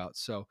talk about.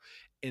 So,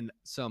 in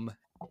some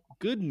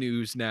good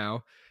news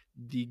now,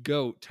 the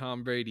GOAT,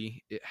 Tom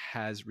Brady, it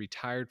has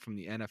retired from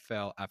the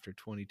NFL after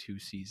 22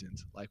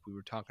 seasons. Like we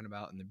were talking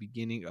about in the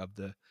beginning of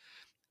the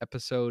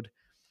episode,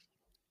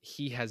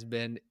 he has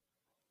been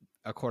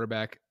a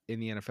quarterback in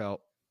the NFL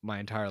my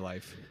entire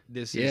life.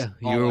 This is Yeah,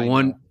 all I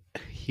know.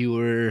 you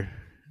were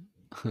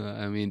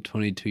I mean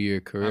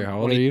 22-year career. How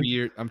old are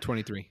you? I'm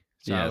 23.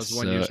 So I Yes, was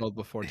 1 years old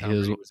before he Tom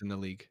was Brady was in the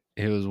league.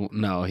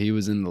 no, he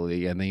was in the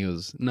league. I think it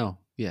was no,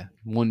 yeah,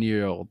 1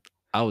 year old.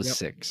 I was Yep.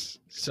 6.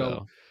 So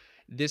So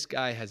this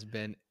guy has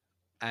been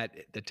at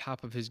the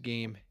top of his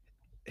game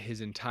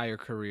his entire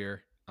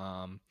career.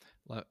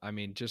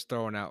 Just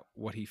throwing out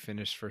what he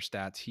finished for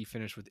stats. He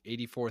finished with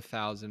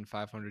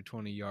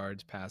 84,520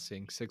 yards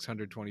passing,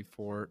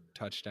 624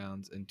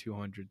 touchdowns, and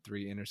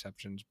 203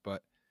 interceptions.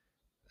 But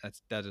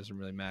that doesn't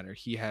really matter.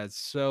 He has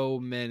so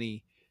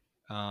many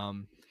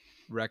um,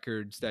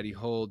 records that he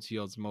holds. He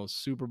holds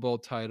most Super Bowl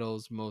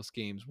titles, most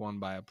games won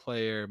by a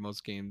player,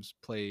 most games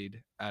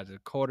played as a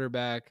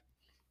quarterback,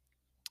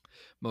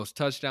 most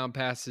touchdown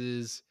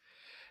passes.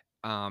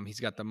 He's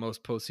got the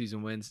most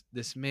postseason wins.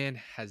 This man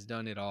has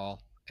done it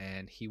all,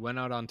 and he went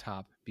out on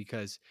top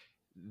because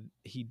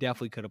he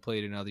definitely could have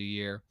played another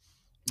year.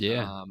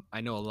 yeah,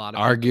 I know a lot of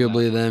people that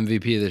arguably the would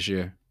MVP this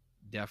year.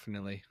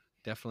 definitely,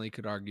 definitely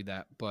could argue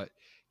that, but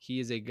he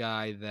is a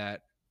guy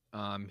that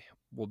um,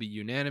 will be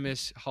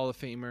unanimous Hall of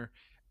Famer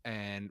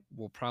and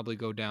will probably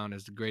go down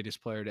as the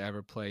greatest player to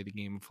ever play the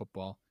game of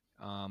football.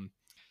 Um,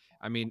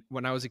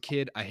 when I was a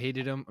kid, I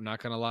hated him. I'm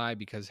not gonna lie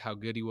because how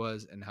good he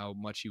was and how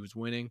much he was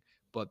winning.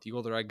 But the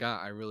older I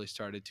got, I really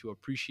started to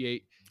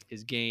appreciate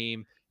his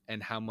game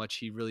and how much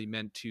he really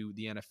meant to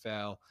the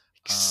NFL.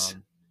 Ex-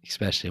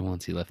 Especially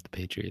once he left the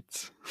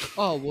Patriots.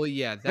 Oh well,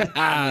 yeah.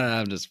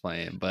 I'm just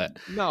playing, but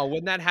No,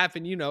 when that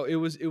happened, it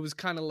was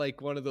kind of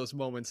like one of those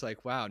moments,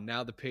 like, wow,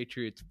 now the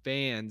Patriots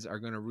fans are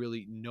gonna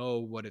really know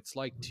what it's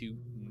like to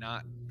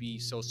not be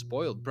so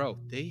spoiled, bro.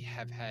 They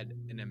have had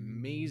an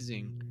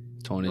amazing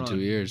 22 run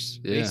years.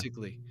 Yeah.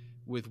 basically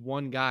with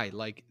one guy.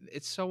 Like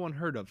it's so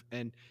unheard of.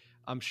 And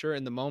I'm sure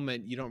in the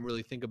moment you don't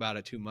really think about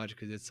it too much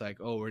because it's like,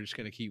 oh, we're just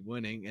gonna keep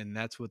winning, and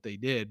that's what they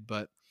did.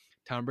 But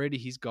Tom Brady,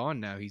 he's gone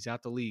now. He's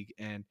out the league,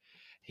 and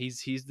he's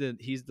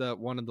the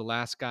one of the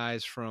last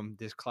guys from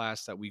this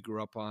class that we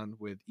grew up on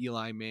with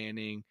Eli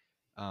Manning,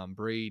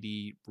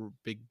 Brady,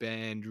 Big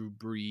Ben, Drew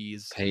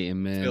Brees,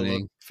 Peyton Philip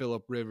Manning.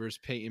 Philip Rivers,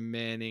 Peyton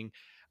Manning.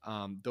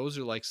 Those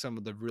are like some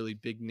of the really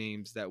big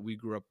names that we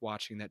grew up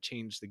watching that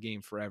changed the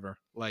game forever.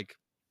 Like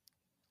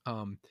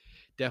Um,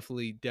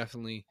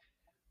 definitely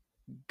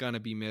gonna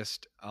be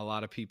missed. A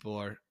lot of people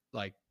are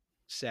like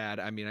sad.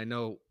 I mean, I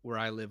know where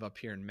I live up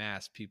here in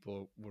Mass,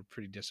 people were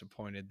pretty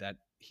disappointed that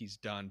he's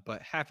done,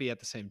 but happy at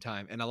the same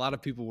time. And a lot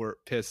of people were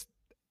pissed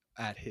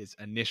at his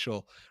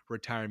initial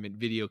retirement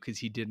video because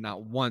he did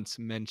not once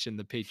mention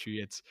the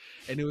Patriots.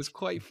 And it was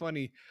quite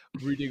funny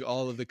reading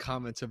all of the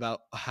comments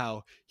about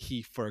how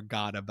he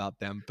forgot about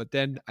them. But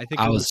then I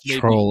think I it was was maybe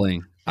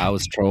trolling. I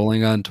was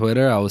trolling on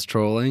Twitter. I was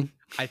trolling.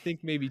 I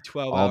think maybe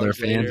 12 All their hours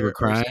fans were later or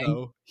crying.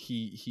 so,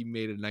 he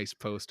made a nice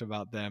post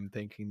about them,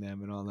 thanking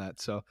them and all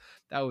that. So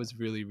that was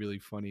really, really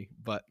funny.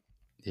 But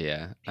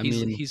Yeah. I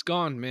he's mean, he's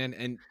gone, man.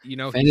 And if he's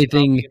probably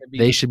anything, gonna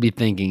they be should be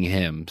thanking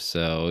him.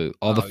 So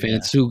all the oh yeah.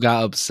 fans who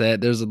got upset,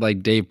 there's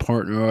like Dave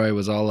Portnoy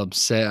was all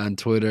upset on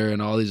Twitter,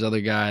 and all these other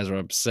guys were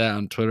upset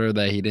on Twitter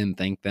that he didn't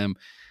thank them.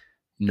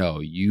 No,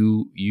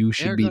 you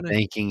should They're be gonna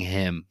thanking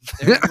him.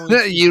 they're going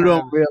to You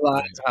don't have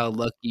realize yeah. how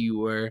lucky you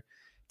were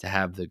to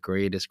have the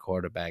greatest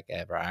quarterback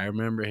ever. I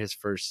remember his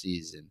first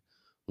season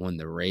when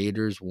the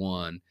Raiders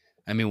won.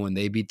 I mean, when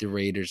they beat the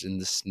Raiders in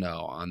the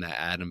snow on that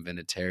Adam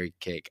Vinatieri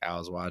kick. I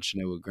was watching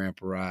it with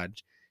Grandpa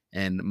Raj,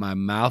 and my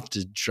mouth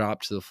just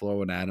dropped to the floor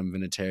when Adam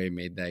Vinatieri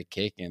made that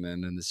kick. And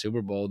then in the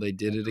Super Bowl, they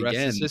did it The rest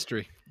is again.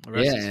 history. The Yeah,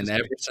 rest is and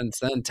ever history. since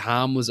then,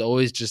 Tom was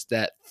always just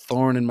that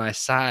thorn in my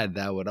side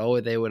that would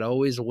always they would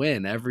always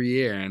win every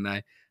year, and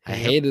I Yep.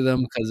 hated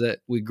them because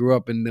we grew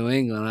up in New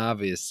England,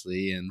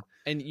 obviously, and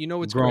And you know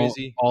what's grown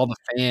crazy? all the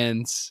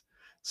fans.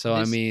 So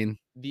I This mean,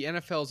 the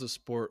NFL is a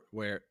sport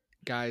where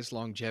guys'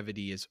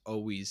 longevity is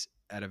always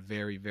at a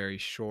very, very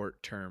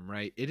short term,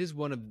 right? It is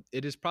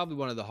probably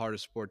one of the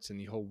hardest sports in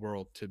the whole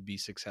world to be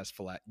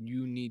successful at.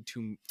 You need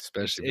to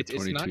especially for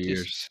 22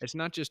 years. it's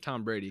not just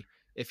Tom Brady.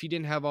 If he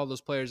didn't have all those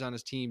players on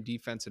his team,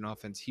 defense and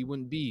offense, he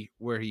wouldn't be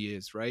where he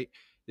is, right?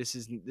 This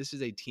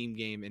is a team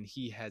game and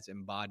he has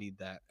embodied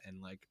that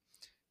and like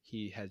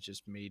he has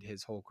just made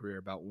his whole career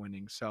about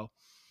winning. So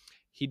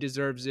he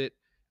deserves it.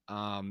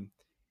 Um,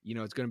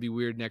 it's going to be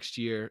weird next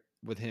year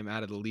with him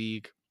out of the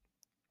league.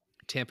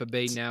 Tampa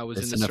Bay now is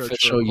in It's the an search for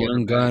a official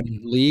young quarterback. gun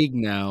league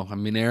now. I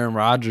mean, Aaron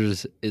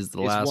Rodgers is the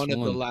Is last one of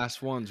the one.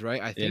 last ones,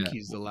 right? I think Yeah,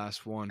 he's the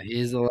last one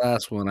he's the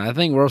last one. I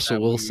think Russell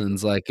that we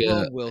Wilson's like a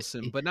well,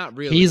 Wilson, but not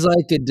he's really.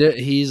 like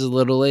he's a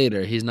little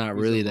later. He's not He's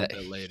a really little that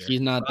bit later.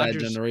 he's not that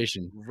Rodgers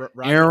generation.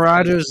 Aaron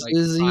Rodgers is Rodgers like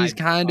is he's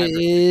kinda 5 or 6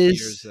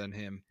 years is. than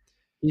him.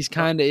 He's Ru-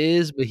 kinda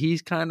is, but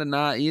he's kinda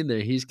not either.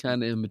 He's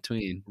kinda in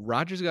between.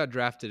 Rodgers got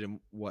drafted in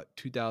what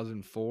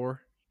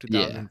 2004,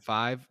 Yeah.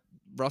 2005.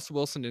 Russell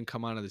Wilson didn't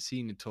come onto the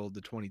scene until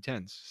the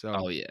 2010s. So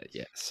Oh, yeah,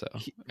 yeah, so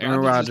Aaron Rodgers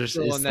is Rodgers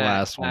still is in the that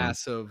last one.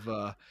 class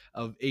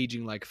of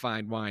aging like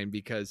fine wine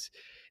because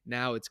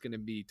now it's going to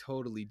be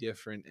totally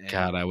different. And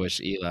God, I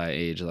wish Eli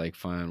aged like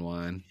fine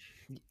wine.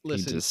 He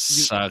listen, just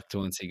you sucked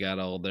once he got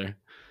older.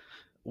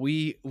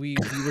 we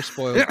were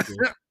spoiled too.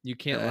 You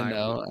can't lie.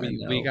 I We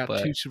know, got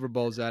but 2 Super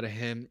Bowls out of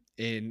him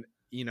in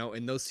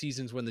in those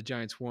seasons when the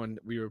Giants won.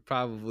 We were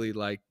probably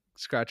like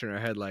scratching our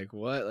head like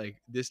what like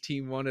this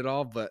team won it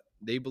all, but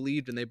they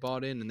believed and they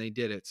bought in and they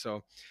did it.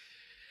 So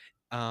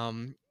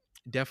Um,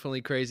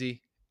 definitely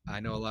crazy. I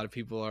know a lot of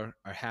people are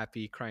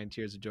happy, crying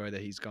tears of joy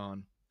that he's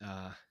gone.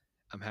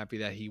 I'm happy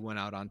that he went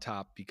out on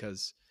top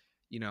because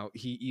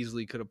he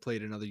easily could have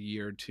played another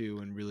year or two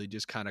and really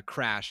just kind of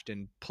crashed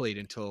and played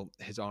until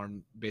his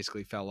arm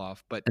basically fell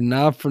off. But and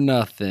not for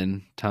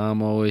nothing,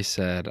 Tom always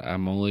said,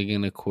 "I'm only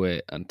gonna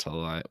quit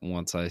until I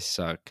once I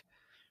suck."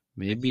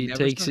 and Maybe he he never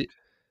takes it sucked.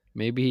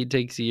 maybe he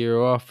takes a year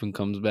off and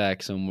comes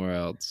back somewhere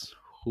else.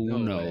 Who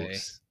No way.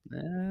 knows?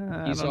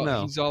 I don't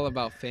know. He's all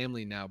about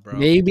family now, bro.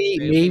 Family.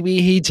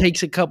 Maybe he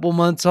takes a couple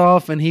months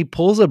off and he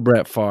pulls a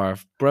Brett Favre.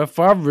 Brett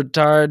Favre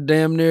retired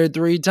damn near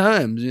 3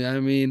 times. Yeah, I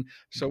mean,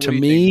 So what to do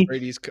you think?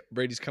 me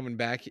Brady's coming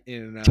back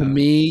in to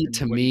me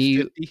to when he's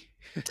me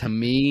 50. to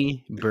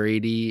me,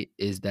 Brady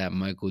is that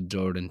Michael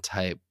Jordan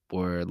type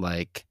where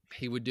like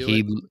He would do it.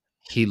 he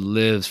he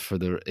lives for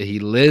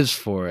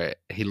it.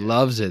 He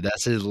loves it.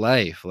 That's his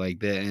life. Like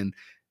that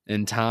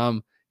and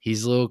Tom,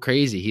 he's a little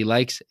crazy. He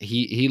likes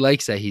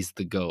that he's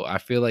the GOAT. I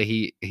feel like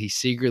he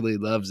secretly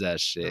loves that Oh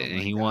shit and my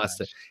gosh.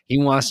 he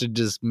wants to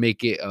just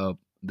make it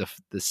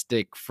the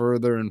stick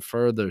further and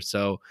further.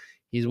 So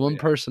he's Oh one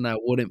yeah. person I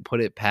wouldn't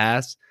put it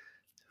past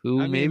who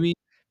I mean, maybe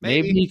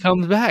maybe. he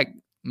comes back.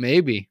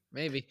 Maybe.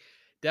 Maybe.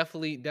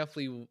 Definitely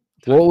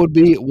time What will would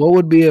be tell. what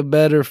would be a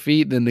better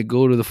feat than to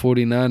go to the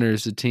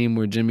 49ers, a team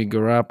where Jimmy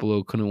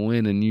Garoppolo couldn't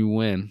win and you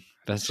win?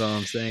 That's all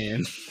I'm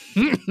saying.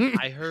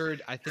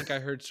 I think I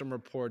heard some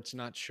reports,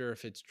 not sure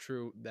if it's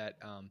true, that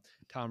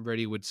Tom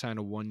Brady would sign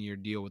a 1-year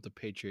deal with the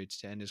Patriots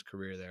to end his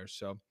career there.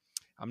 So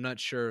I'm not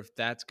sure if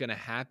that's going to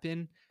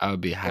happen, I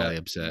would be but highly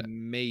upset.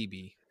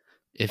 maybe.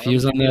 If Why he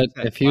was would you on be that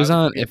upset? Why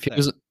would you be if he upset?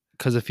 was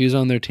because if he was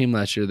on their team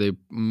last year, they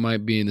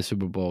might be in the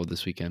Super Bowl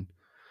this weekend.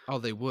 Oh,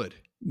 they would.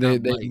 They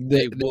Not they might,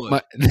 they they they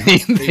might would. They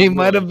they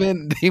might would. have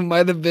been they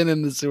might have been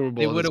in the Super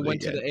They Bowl this woulda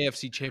went to weekend. the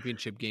AFC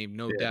Championship game,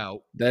 no Yeah.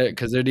 doubt. That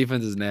because their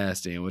defense is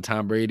nasty, and with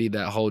Tom Brady,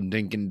 that whole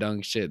dink and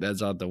dunk shit,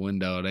 that's out the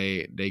window.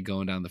 They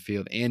going down the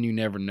field, and you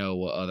never know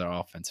what other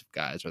offensive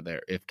guys are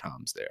there if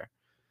Tom's there.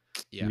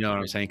 You Yeah, know what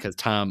I'm it saying? Because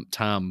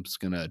Tom's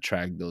gonna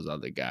attract those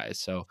other guys.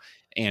 So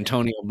yeah,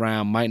 Antonio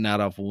Brown might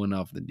not have went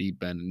off the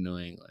deep end in New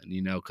England,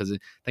 because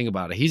think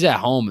about it, he's at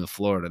home in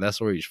Florida.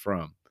 That's where he's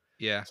from.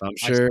 yeah. So I'm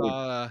I sure,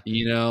 saw,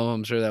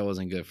 I'm sure that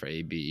wasn't good for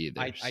AB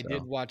either. I did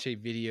So watch a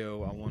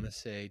video, I wanna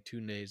say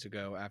 2 days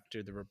ago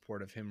after the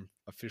report of him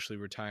officially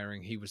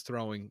retiring. He was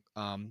throwing,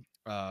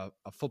 a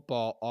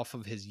football off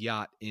of his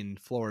yacht in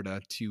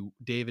Florida to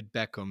David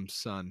Beckham's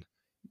son,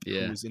 who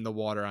yeah, was in the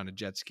water on a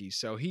jet ski.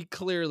 So he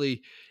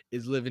clearly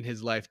is living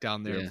his life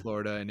down there in yeah.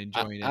 Florida and I,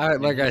 enjoying it. I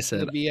And like I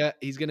said,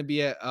 he's gonna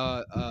be at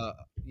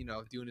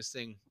doing his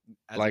thing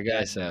as a like I dad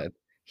now. said,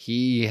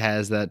 he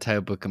has that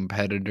type of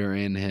competitor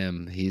in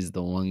him. He's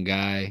the one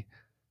guy.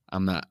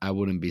 I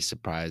wouldn't be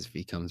surprised if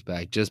he comes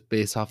back just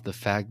based off the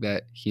fact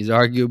that he's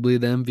arguably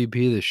the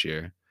MVP this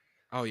year.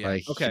 Oh yeah.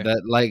 Like Okay.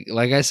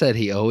 like I said,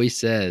 he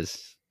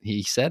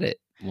said it.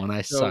 When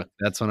I So suck,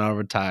 that's when I'll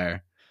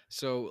retire.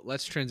 so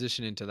let's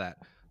transition into that.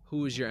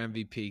 Who is your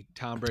MVP,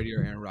 Tom Brady or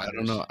Aaron I don't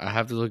Rodgers? know. I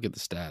have to look at the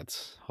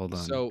stats. Hold on.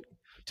 So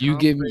Tom You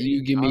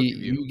Brady, give me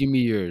I'll give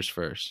you. yours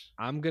first.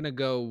 I'm gonna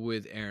go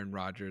with Aaron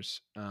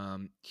Rodgers.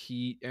 Aaron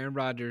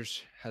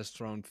Rodgers has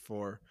thrown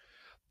for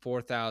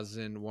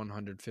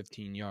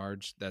 4,115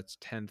 yards. That's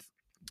 10th.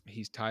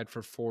 He's tied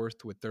for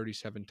fourth with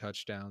 37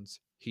 touchdowns.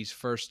 He's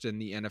first in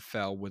the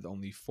NFL with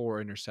only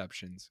 4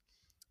 interceptions,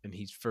 and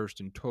he's first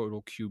in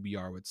total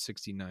QBR with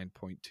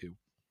 69.2.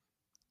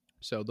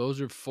 So those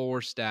are four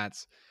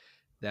stats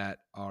that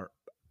are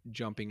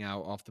jumping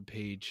out off the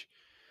page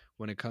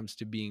when it comes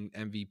to being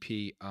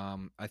MVP.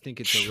 I think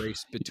it's a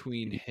race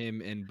between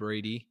him and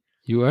Brady.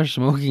 You are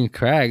smoking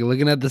crack.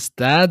 Looking at the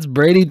stats,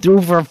 Brady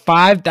threw for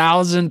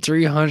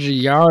 5,300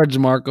 yards,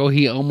 Marco.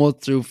 He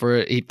threw for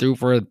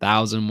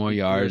 1,000 more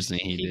yards than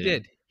he He did.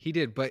 did. He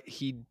did, but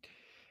he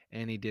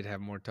did have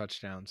more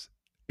touchdowns.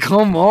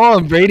 Come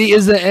on, Brady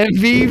is the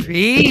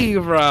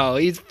MVP, bro.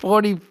 He's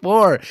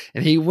 44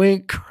 and he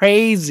went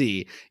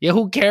crazy. Yeah,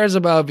 who cares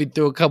about if he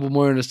threw a couple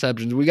more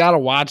interceptions? We got to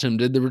watch him.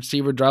 Did the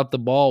receiver drop the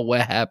ball?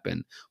 What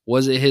happened?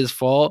 Was it his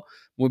fault?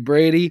 With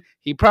Brady,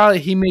 he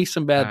makes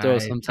some bad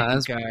throws I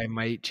sometimes. think I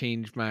might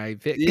change my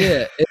pick.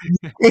 Yeah,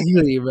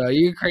 exactly, bro.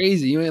 You're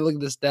crazy. You ain't look at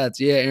the stats.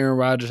 Yeah, Aaron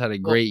Rodgers had a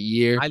Well, great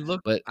year, I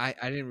looked. but I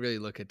didn't really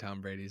look at Tom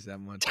Brady's that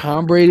much. I'm Tom not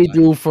gonna Brady lie.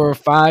 threw for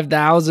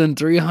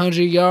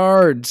 5,300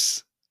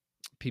 yards.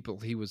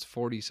 He was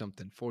 40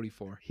 something,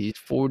 44. He's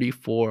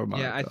 44, Yeah,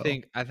 Marco. I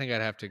think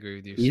I'd have to agree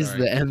with you. He's Sorry,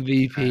 the I'm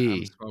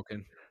MVP.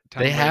 smoking.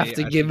 They Tom have Brady,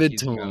 to I give think it he's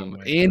to gotta him,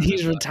 win. and That's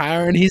he's all I gotta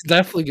retiring. He's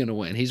definitely gonna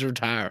win. He's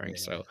retiring,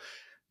 say. Yeah,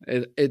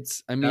 so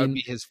it's. I that would mean,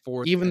 be his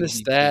fourth even the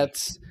MVP.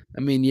 stats.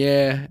 I mean,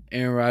 yeah,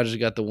 Aaron Rodgers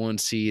got the 1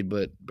 seed,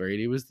 but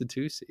Brady was the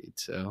 2 seed.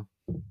 So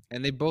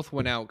And they both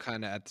went out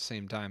kinda at the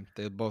same time.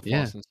 They both yeah,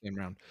 lost in the same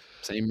round.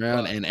 same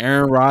round. But And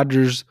Aaron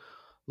Rodgers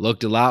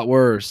looked a lot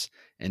worse,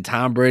 and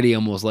Tom Brady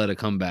almost let it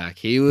come back.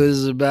 He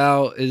was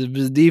about if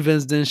his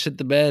defense didn't shit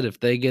the bed. If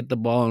they get the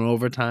ball in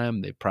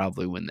overtime, they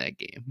probably win that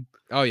game.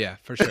 oh yeah,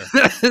 for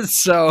sure.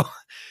 so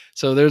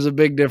so there's a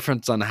big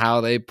difference on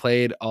how they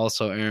played.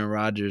 Also, Aaron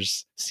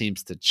Rodgers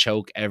seems to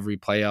choke every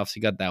playoffs. He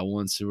got that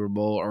one Super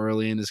Bowl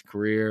early in his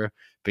career.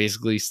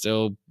 Basically,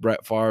 still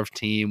Brett Favre's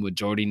team with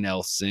Jordy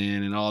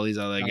Nelson and all these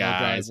other Donald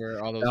guys. Driver,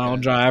 all those Donald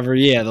guys. Driver,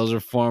 yeah, those are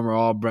former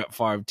all Brett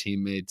Favre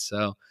teammates.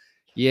 So,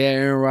 yeah,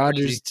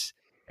 Crazy.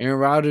 Aaron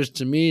Rodgers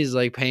to me is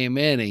like Peyton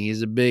Manning.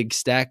 He's a big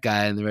stat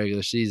guy in the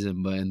regular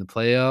season, but in the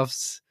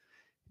playoffs,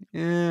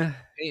 yeah,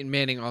 Peyton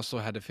Manning also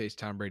had to face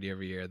Tom Brady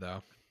every year,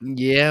 though.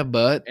 yeah,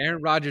 but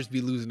Aaron Rodgers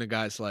be losing to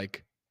guys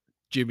like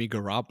Jimmy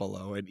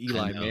Garoppolo and I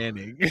Eli know.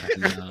 Manning. I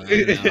know.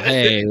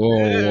 Hey,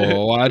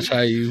 whoa. Watch how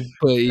you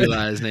put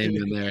Eli's name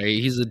in there.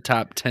 He's a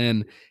top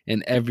 10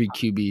 in every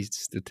QB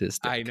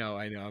statistic. I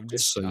know.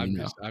 Just so you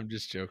know. I'm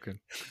just joking.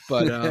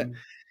 But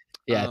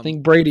Yeah, I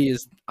think Brady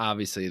is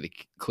obviously the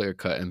clear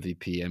cut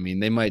MVP. I mean,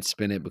 they might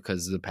spin it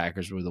because the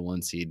Packers were the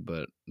 1 seed,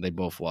 but they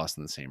both lost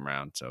in the same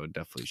round, so it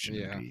definitely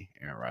shouldn't yeah. be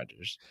Aaron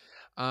Rodgers.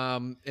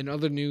 In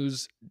other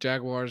news,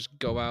 Jaguars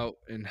go out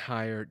and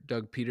hire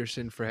Doug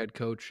Peterson for head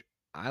coach.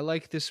 I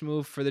like this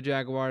move for the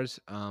Jaguars.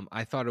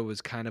 I thought it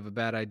was kind of a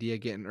bad idea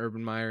getting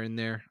Urban Meyer in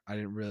there. I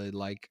didn't really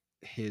like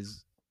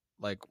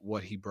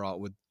what he brought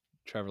with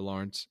Trevor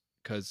Lawrence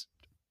because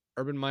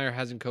Urban Meyer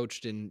hasn't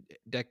coached in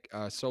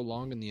so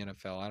long in the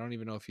NFL. I don't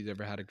even know if he's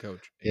ever had a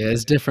coach Yeah, in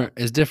it's different.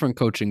 It's different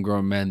coaching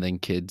grown men than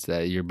kids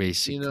that you know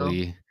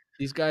basically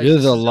these guys. This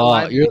is their you're the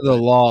livelihood,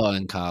 law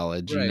in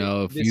college. right?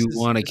 If you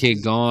want a This kid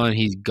is gone,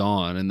 he's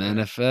gone. In the right.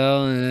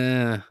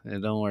 NFL,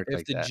 it don't work If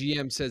like the that.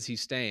 GM says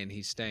he's staying,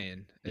 he's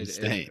staying. He's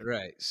staying.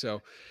 Right.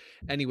 So,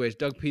 anyways,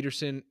 Doug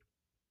Peterson,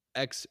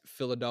 ex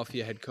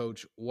Philadelphia head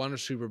coach, won a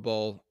Super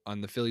Bowl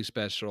on the Philly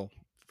special.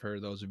 For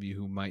those of you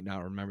who might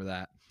not remember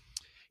that,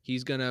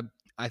 he's gonna.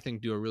 I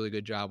think, do a really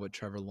good job with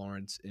Trevor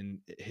Lawrence in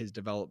his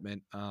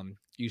development.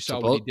 You saw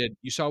what he Suppo- did.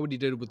 You saw what he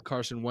did with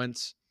Carson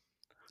Wentz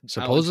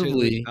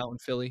supposedly, out in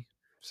Philly.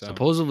 So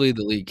supposedly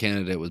the lead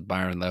candidate was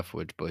Byron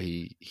Leftwich, but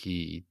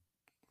he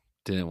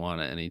didn't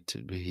want any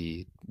to.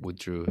 He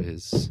withdrew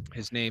his.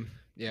 his name,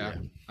 yeah,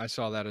 Yeah. I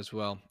saw that as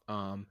well.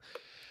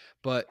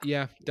 But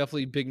yeah,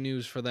 definitely big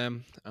news for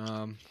them.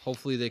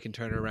 Hopefully they can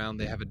turn it around.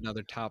 They have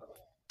another top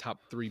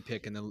three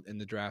pick in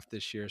the draft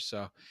this year.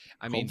 So,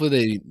 I mean, Hopefully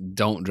they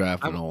don't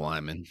draft I'm an old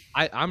lineman.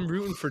 I'm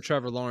rooting for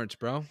Trevor Lawrence,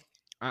 bro.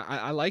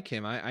 I like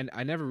him.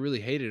 I never really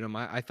hated him.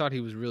 I thought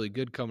he was really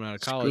good coming out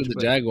of Screw college, the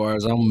but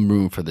Jaguars. I'm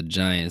rooting for the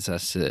Giants.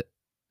 That's it.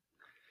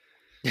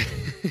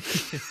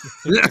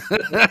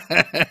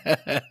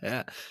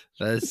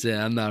 That's it.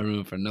 I'm not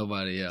rooting for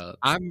nobody else.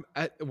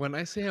 when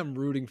I say I'm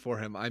rooting for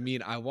him, I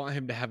mean I want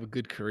him to have a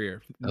good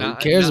career. Who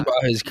cares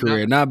about his Not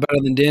career? Not better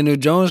than Daniel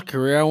Jones'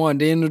 career. I want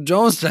Daniel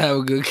Jones to have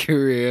a good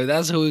career.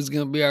 That's who's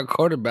going to be our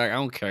quarterback. I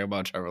don't care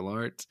about Trevor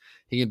Lawrence.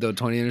 He can throw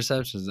 20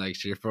 interceptions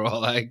next year for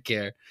all I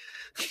care.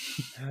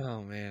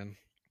 Oh man,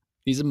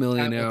 He's a time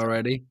millionaire will tell.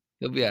 already.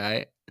 He'll be all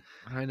right.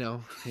 I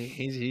know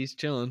he's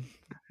chilling,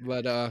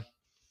 but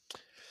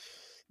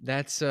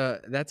that's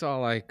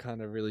all I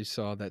kind of really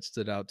saw that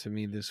stood out to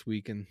me this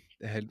week in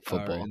the head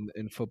Football.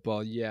 in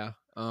football. Yeah.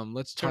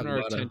 Let's turn Talk our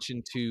about a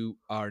attention to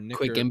our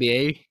quick Knicker,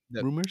 NBA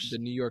the rumors.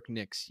 New York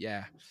Knicks.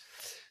 Yeah.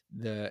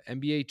 The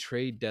NBA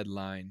trade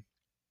deadline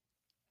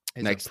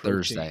is Next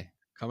approaching, Thursday.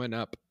 coming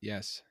up.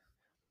 Yes.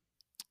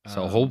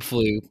 So Um,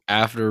 hopefully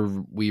after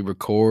we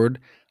record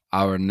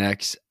our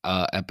next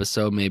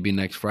episode, maybe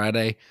next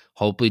Friday,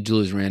 hopefully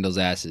Julius Randle's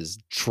ass is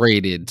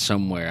traded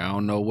somewhere. I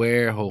don't know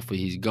where. Hopefully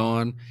he's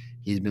gone.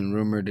 He's been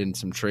rumored in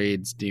some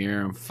trades,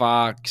 De'Aaron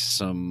Fox,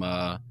 some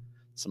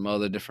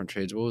other different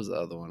trades. What was the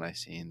other one I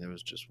seen? There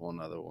was just one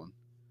other one.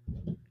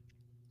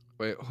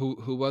 wait,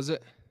 who was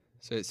it?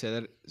 Say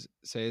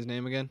his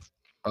name again.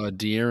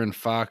 De'Aaron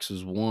Fox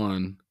was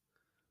one,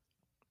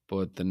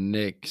 but the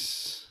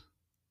Knicks.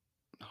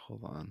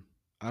 Hold on.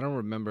 I don't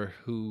remember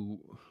who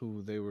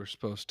they were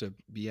supposed to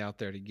be out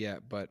there to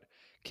get, but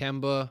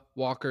Kemba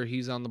Walker,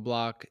 he's on the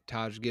block.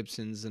 Taj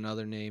Gibson's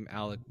another name.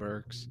 Alec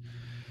Burks,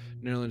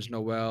 Nerlens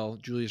Noel,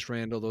 Julius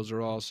Randle. Those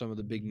are all some of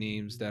the big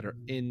names that are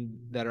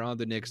on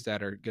the Knicks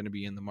that are going to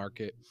be in the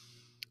market.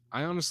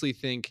 I honestly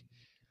think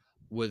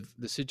with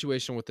the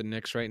situation with the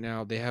Knicks right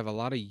now, they have a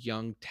lot of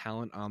young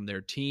talent on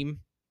their team,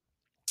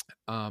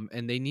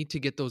 and they need to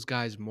get those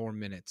guys more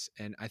minutes.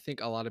 And I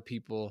think a lot of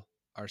people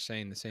are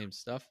saying the same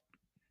stuff.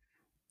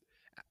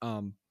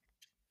 Um,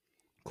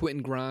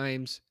 Quentin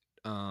Grimes,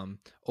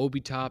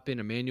 Obi Toppin,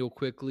 Emmanuel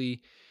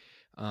Quickly,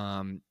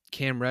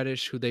 Cam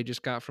Reddish, who they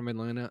just got from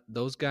Atlanta.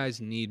 Those guys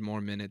need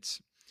more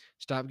minutes.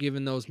 Stop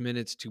giving those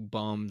minutes to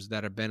bums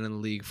that have been in the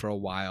league for a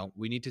while.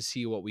 We need to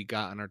see what we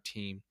got on our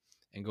team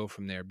and go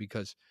from there,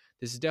 because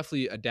this is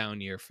definitely a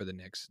down year for the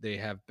Knicks. They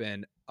have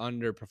been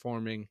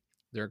underperforming.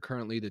 They're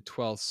currently the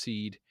 12th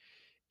seed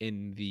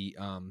in the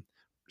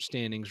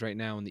standings right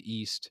now in the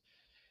East.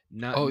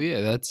 Not Oh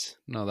yeah, that's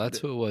the,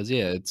 who it was.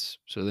 Yeah, it's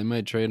so they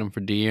might trade him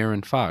for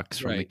De'Aaron Fox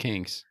from the right.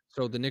 Kings.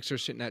 So the Knicks are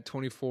sitting at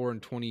 24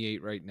 and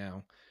 28 right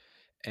now,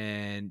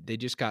 and they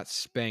just got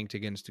spanked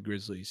against the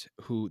Grizzlies,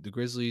 who the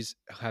Grizzlies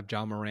have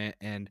John Morant.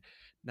 And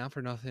not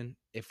for nothing,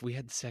 if we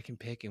had the second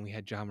pick and we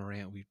had John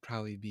Morant, we'd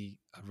probably be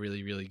a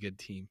really, really good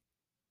team.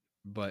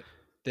 But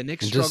the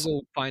Knicks And just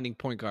struggle finding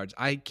point guards.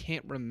 I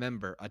can't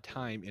remember a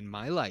time in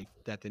my life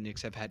that the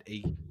Knicks have had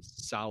a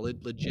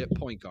solid, legit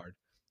point guard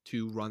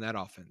to run that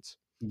offense.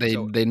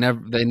 So they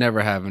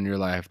never have in your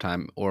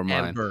lifetime or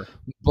mine. ever,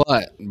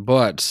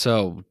 But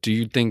so do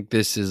you think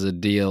this is a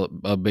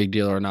big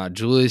deal or not?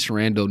 Julius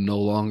Randle no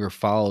longer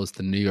follows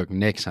the New York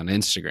Knicks on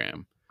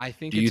Instagram. I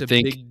think Do you it's a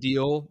think big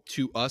deal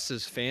to us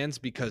as fans,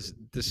 because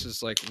this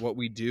is like what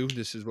we do.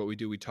 This is what we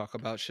do. We talk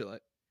about shit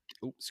like,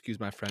 oh, excuse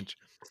my French.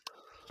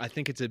 I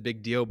think it's a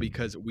big deal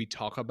because we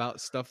talk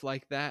about stuff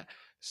like that.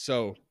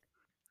 So,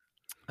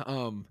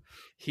 um,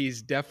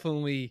 he's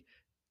definitely,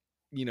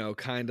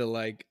 kind of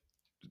like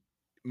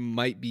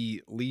might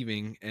be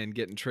leaving and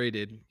getting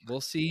traded.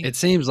 We'll see. it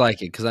seems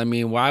like it? Because I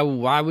mean, why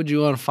would you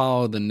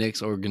unfollow the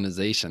Knicks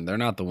organization? They're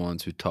not the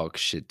ones who talk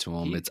shit to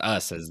them. He It's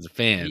us as the he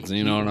fans.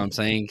 You know what he I'm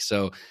saying?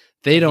 So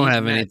they and don't he's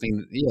have mad.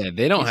 anything. Yeah,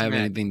 they don't He's have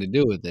mad. anything to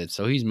do with it.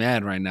 So he's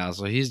mad right now.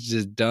 So he's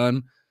just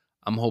done.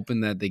 I'm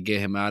hoping that they get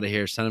him out of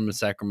here, send him to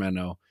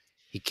Sacramento.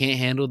 He can't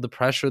handle the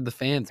pressure of the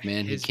fans,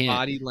 man. He His can't.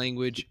 body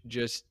language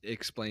just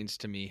explains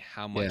to me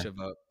how much Yeah. of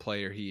a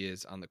player he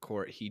is on the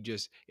court. He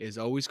just is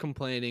always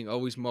complaining,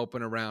 always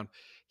moping around.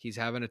 He's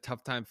having a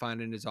tough time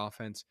finding his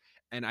offense,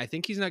 and I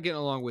think he's not getting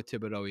along with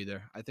Thibodeau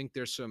either. I think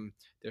there's some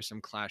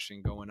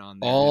clashing going on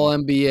there, and All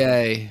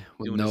NBA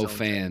with doing his no own thing.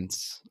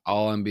 fans.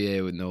 All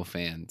NBA with no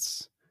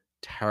fans.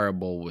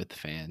 Terrible with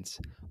fans.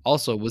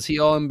 Also, was he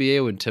All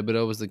NBA when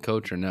Thibodeau was the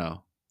coach or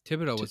no?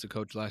 Thibodeau T- was the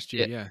coach last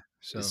year, Yeah. yeah.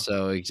 So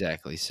So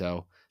exactly.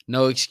 So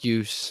no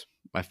excuse.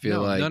 I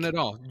feel no, none like at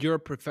all. You're a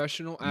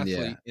professional yeah.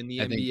 athlete in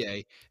the I think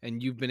NBA,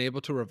 and you've been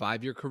able to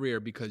revive your career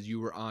because you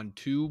were on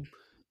two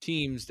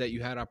teams that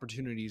you had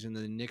opportunities, and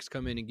then the Knicks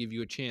come in and give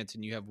you a chance,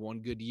 and you have one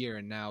good year,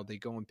 and now they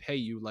go and pay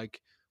you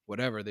like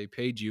whatever they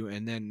paid you,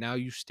 and then now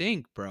you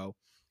stink, bro.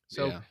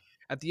 So Yeah.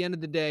 at the end of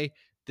the day,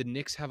 the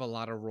Knicks have a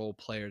lot of role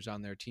players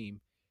on their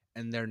team,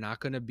 and they're not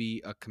going to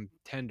be a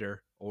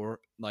contender or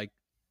like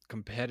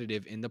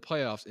competitive in the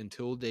playoffs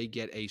until they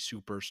get a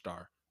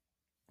superstar.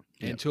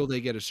 Yep. Until they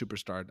get a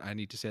superstar. I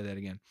need to say that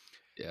again.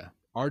 Yeah.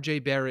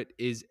 RJ Barrett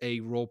is a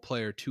role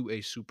player to a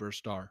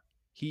superstar.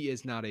 He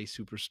is not a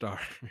superstar.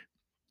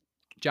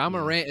 John Yeah.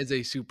 Morant is a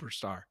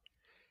superstar.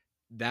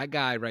 That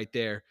guy right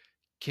there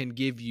can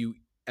give you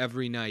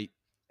every night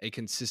a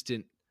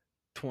consistent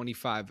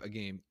 25 a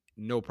game,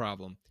 no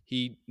problem.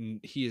 He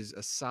is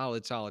a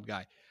solid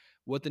guy.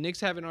 What the Knicks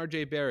have in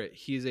RJ Barrett,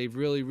 he is a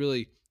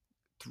really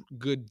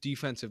good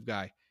defensive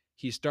guy.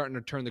 He's starting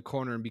to turn the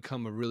corner and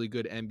become a really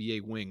good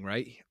NBA wing,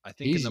 right? I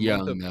think in He's the month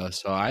young of though,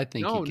 so I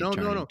think he no, could no,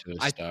 turn no, no. into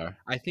a star.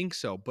 I think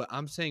so, but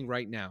I'm saying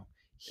right now,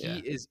 he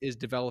Yeah. is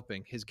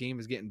developing. His game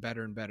is getting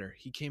better and better.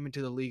 He came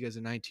into the league as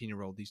a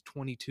 19-year-old. He's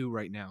 22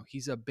 right now.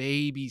 He's a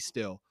baby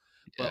still.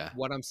 But Yeah.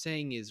 what I'm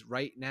saying is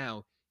right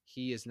now,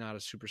 he is not a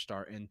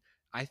superstar. And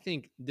I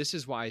think this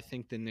is why I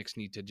think the Knicks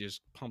need to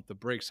just pump the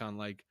brakes on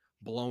like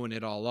blowing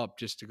it all up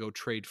just to go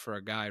trade for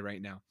a guy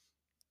right now.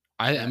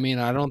 I That mean,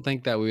 I don't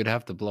think that we would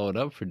have to blow it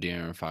up for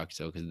De'Aaron Fox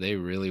though, because they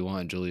really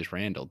want Julius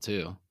Randle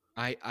too.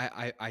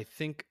 I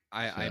think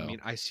I So mean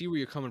I see where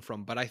you're coming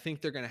from, but I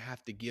think they're gonna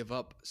have to give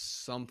up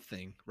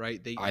something, right?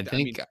 I I mean,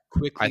 think I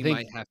quickly think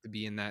might have to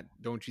be in that,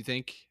 don't you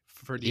think,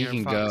 for he De'Aaron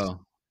can Fox?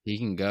 go. He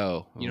can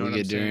go. You If know we what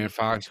I'm get saying? De'Aaron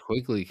Fox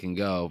quickly, can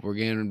go. If we're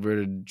getting rid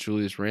of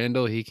Julius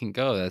Randle, he can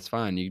go. That's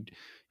fine.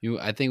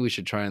 I think we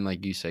should try and,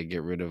 like you said,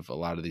 get rid of a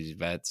lot of these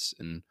vets,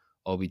 and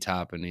Obi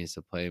Toppin needs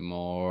to play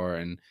more,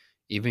 and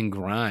even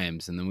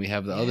Grimes, and then we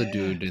have the other Yeah,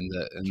 dude in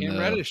Cam the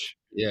Reddish.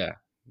 yeah.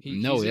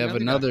 No, He's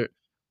another guy.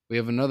 we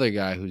have another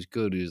guy who's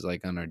good, who's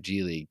like on our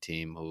G League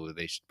team, who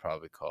they should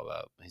probably call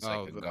up. He's like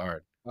Oh, a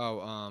guard.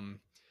 oh,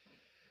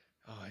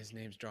 oh, his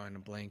name's drawing a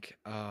blank.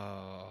 Yeah,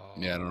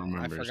 I don't I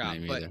remember his forgot.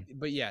 name either.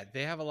 But yeah,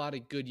 they have a lot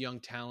of good young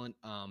talent.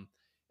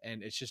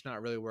 And it's just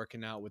not really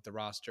working out with the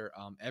roster.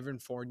 Evan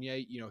Fournier,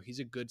 he's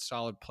a good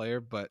solid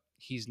player, but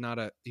he's not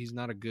a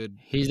good.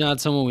 He's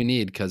not someone we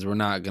need because we're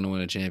not going to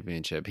win a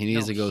championship. He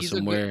needs No, to go he's a good.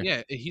 somewhere.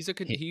 Yeah, He,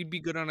 he'd be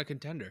good on a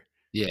contender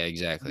yeah,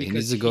 exactly. He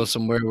needs because to go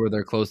somewhere where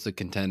they're close to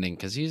contending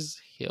because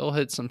he'll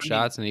hit some I mean,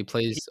 shots and he he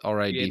plays all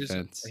right create his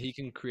defense. he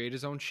can create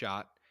his own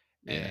shot,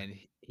 Yeah, and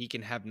he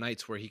can have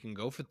nights where he can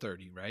go for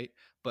 30, right?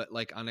 But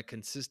like on a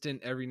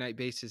consistent every night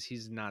basis,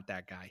 he's not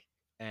that guy.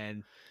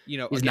 And he's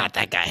again, not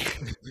that guy.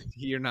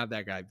 you're not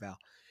that guy, Val.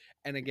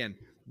 And again,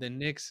 the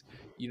Knicks,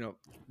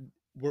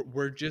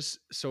 we're just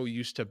so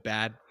used to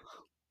bad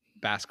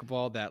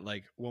basketball that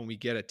like when we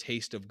get a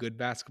taste of good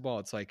basketball,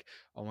 it's like,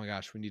 oh my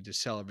gosh, we need to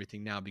sell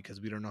everything now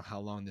because we don't know how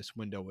long this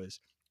window is.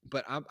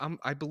 But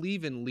I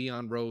believe in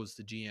Leon Rose,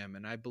 the GM,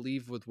 and I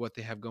believe with what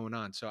they have going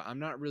on. So I'm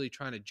not really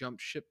trying to jump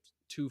ship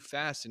too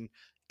fast and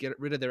get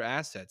rid of their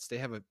assets. They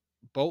have a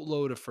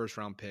boatload of first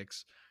round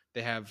picks.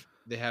 They have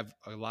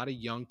a lot of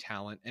young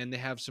talent, and they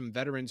have some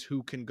veterans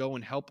who can go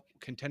and help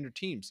contender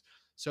teams.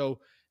 So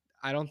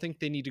I don't think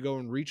they need to go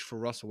and reach for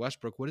Russell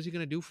Westbrook. What is he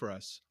going to do for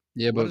us?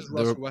 Yeah, What but is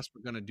Russell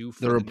Westbrook gonna do the for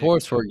the Knicks?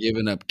 reports were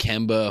giving up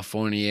Kemba,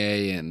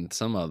 Fournier, and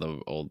some other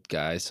old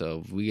guy.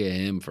 So if we get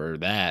him for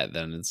that,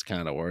 then it's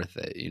kind of worth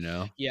it, you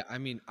know? Yeah, I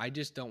mean, I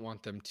just don't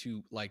want them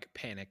to like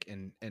panic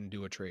and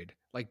do a trade.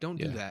 Like, don't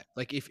do Yeah. that.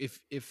 Like,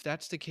 if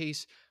that's the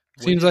case,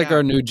 wait Seems it like out.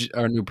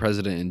 our new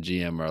president and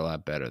GM are a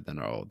lot better than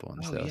our old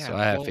ones, Oh though. So yeah,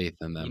 I have well, faith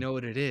in you them. know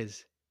what it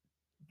is.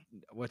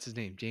 What's his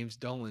name? James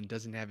Dolan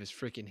doesn't have his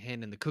freaking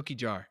hand in the cookie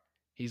jar.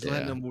 Yeah.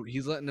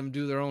 He's letting them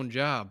do their own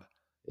job,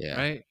 Yeah.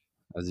 right?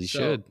 As he So,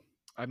 should.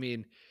 I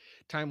mean,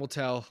 time will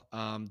tell.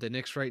 The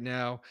Knicks right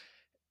now,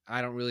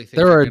 I don't really think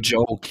they're They're a gonna.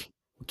 joke.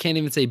 We can't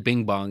even say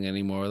bing bong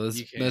anymore.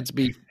 You can't.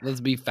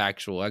 Let's be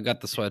factual. I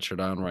got the sweatshirt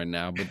on right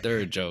now, but they're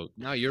a joke.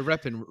 No, you're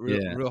repping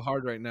Yeah. real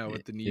hard right now y-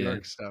 with the New Yeah.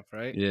 York stuff,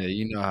 right? Yeah,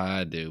 you know how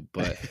I do.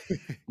 But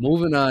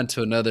moving on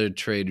to another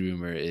trade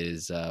rumor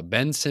is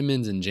Ben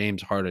Simmons and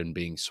James Harden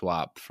being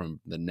swapped from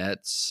the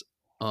Nets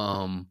The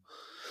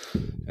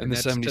and the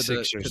Nets to the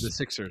 76ers.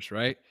 Sixers,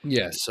 right?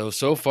 Yeah,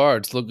 so far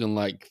it's looking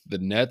like the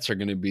Nets are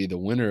going to be the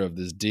winner of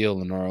this deal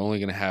and are only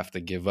going to have to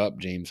give up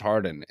James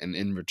Harden, and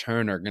in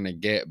return are going to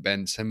get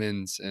Ben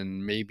Simmons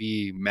and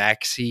maybe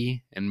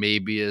Maxey and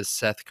maybe a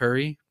Seth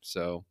Curry.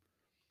 So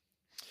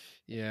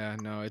Yeah,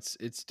 no, it's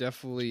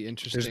definitely there's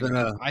interesting. been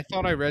a I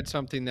thought I read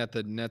something that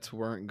the Nets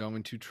weren't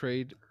going to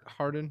trade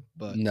Harden,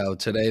 but no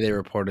today they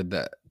reported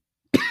that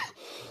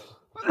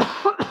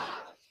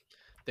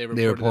they they reported that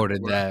they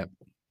reported were. that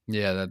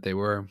yeah that they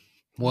were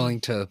Hmm. willing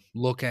to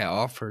look at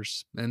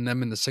offers, and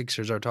them and the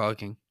Sixers are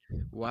talking.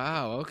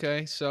 Wow.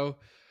 Okay. So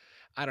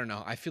I don't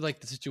know. I feel like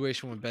the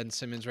situation with Ben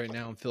Simmons right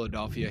now in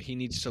Philadelphia, he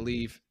needs to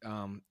leave.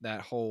 That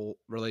whole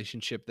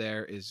relationship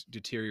there is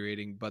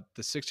deteriorating, but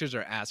the Sixers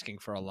are asking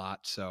for a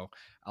lot. So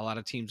a lot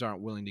of teams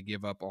aren't willing to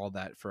give up all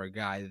that for a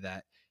guy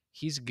that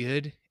he's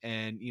good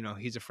and,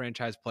 he's a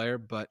franchise player,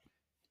 but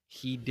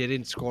he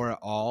didn't score at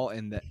all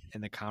in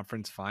the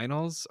conference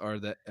finals or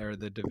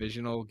the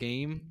divisional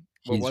game.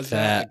 What He's was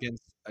that fat.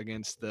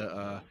 against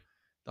the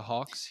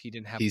Hawks? He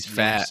didn't have He's one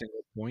fat.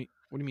 single point.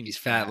 What do you mean He's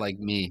he's fat fat? like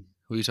me.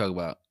 Who you talking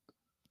about?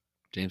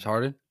 James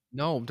Harden?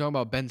 No, I'm talking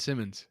about Ben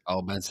Simmons.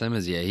 Oh, Ben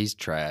Simmons, yeah, he's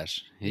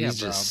trash. Yeah, He's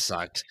bro. just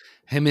sucked.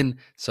 Him and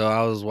so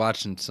I was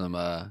watching some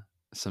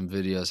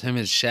videos. Him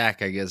and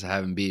Shaq, I guess,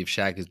 having beef.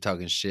 Shaq is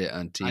talking shit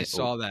on I T. Oh,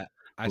 saw that.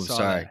 I oh, saw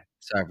sorry, that.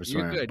 sorry for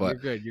You're swearing, good. but You're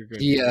good. You're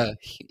good. he You're good.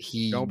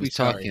 he Don't be was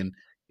sorry. talking.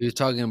 He was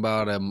talking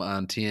about him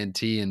on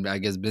TNT, and I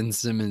guess Ben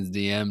Simmons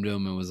DM'd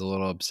him and was a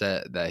little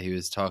upset that he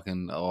was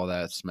talking all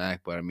that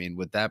smack. But I mean,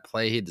 with that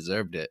play, he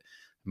deserved it.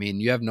 I mean,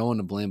 you have no one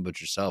to blame but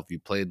yourself. You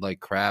played like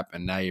crap,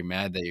 and now you're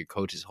mad that your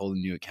coach is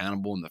holding you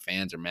accountable, and the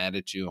fans are mad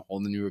at you and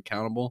holding you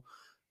accountable.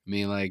 I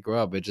mean, like,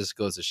 grow up. It just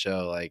goes to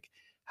show, like,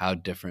 how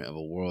different of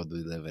a world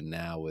we live in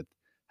now with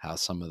how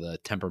some of the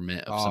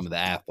temperament of some Soft, of the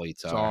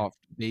athletes are. soft,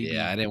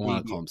 Yeah, I didn't want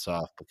to baby. call them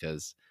soft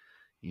because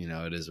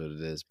it is what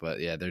it is. But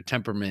yeah, their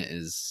temperament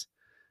is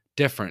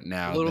different A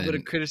now little bit than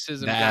of the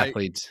criticism.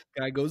 athletes.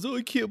 Guy goes, "Oh,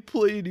 I can't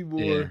play Yeah,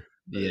 anymore."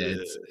 yeah,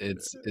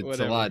 it's a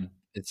Whatever.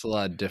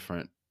 lot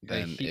different Yeah,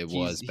 than it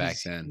was back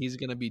then. he's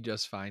gonna be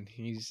just fine.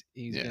 He's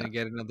Yeah. gonna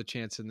get another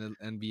chance in the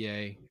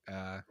NBA.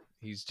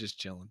 He's just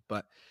chilling.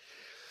 But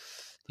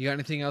you got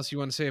anything else you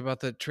want to say about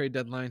the trade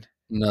deadline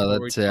No,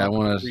 before we that's it. I talk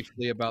want to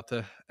briefly about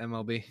the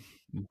MLB?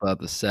 about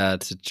the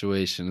sad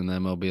situation in the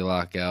MLB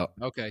lockout.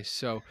 Okay,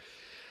 so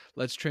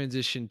let's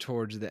transition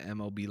towards the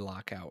MLB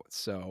lockout.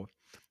 So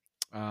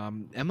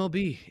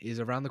MLB is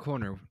around the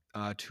corner.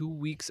 2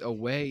 weeks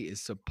away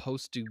is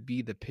supposed to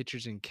be the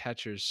pitchers and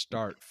catchers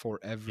start for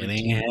It every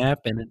team. ain't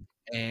happening.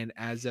 And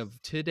as of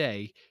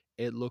today,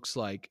 it looks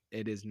like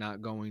it is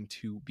not going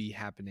to be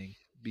happening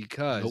Nope,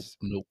 because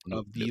nope, nope,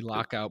 of the nope, nope.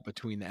 lockout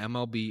between the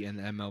MLB and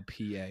the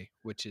MLPA,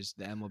 which is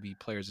the MLB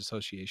Players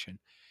Association.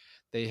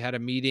 They had a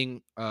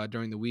meeting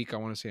during the week, I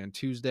want to say on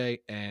Tuesday,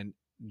 and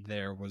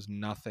there was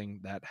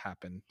nothing that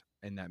happened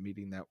in that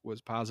meeting that was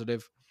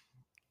positive.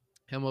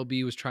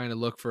 MLB was trying to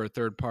look for a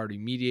third party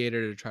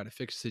mediator to try to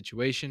fix the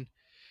situation.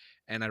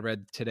 And I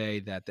read today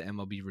that the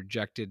MLB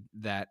rejected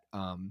that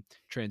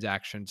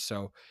transaction.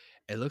 So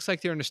it looks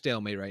like they're in a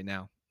stalemate right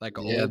now, like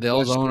an Yeah, old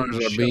those Western owners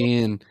are show.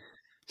 being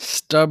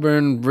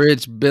stubborn,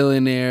 rich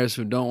billionaires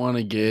who don't want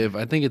to Yeah, give.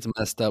 I think it's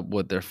messed up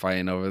what they're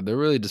fighting over. They're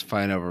really just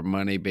fighting over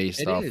money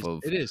based it is.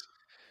 It is.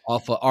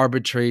 off of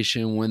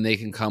arbitration when they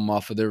can come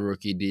off of their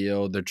rookie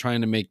deal. They're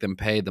trying to make them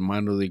pay the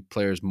minor league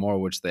players more,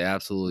 which they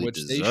absolutely Which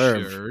they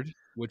deserve. should. And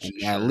Which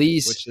they at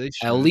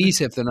should.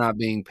 least if they're not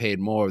being paid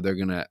more,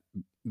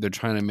 they're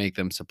trying to make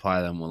them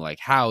supply them with like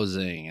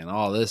housing and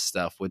all this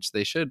stuff, which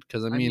they should.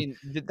 Because I I mean, mean,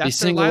 these that's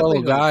their single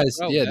level livelihood, guys,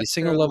 bro. yeah, these That's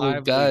single their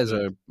level guys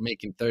livelihood. are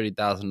making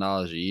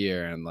 $30,000 a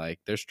year, and like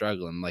they're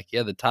struggling. Like,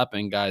 yeah, the top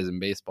end guys in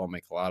baseball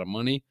make a lot of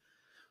money,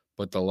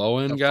 but the low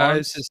The end farm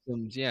guys,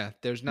 systems, yeah,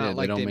 there's yeah, not they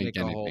like don't they make make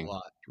a whole anything.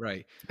 lot,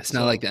 right? It's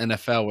not like So, the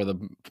NFL where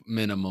the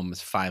minimum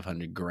is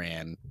 500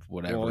 grand, well,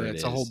 whatever yeah, it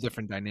it's a whole is,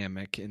 different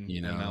dynamic in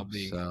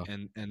MLB So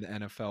and the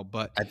NFL.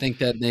 But I think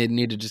that they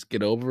need to just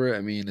get over it.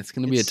 I mean, it's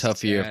going to be a it's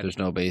tough year if sad. there's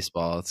no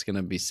baseball. It's going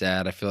to be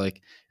sad. I feel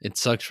like it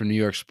sucks for New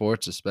York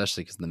sports,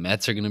 especially because the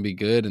Mets are going to be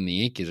good and the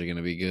Yankees are going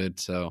to be good.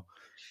 So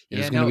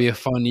it's Yeah, going to no, be a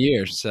fun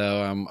year.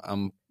 So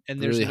I'm and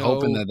really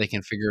hoping that they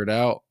can figure it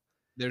out.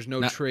 there's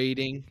no Not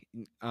trading.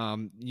 They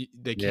can't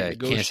Yeah, can't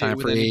negotiate sign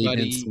with free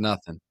agents, anybody.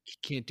 nothing.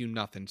 Can't do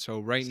nothing. So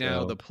right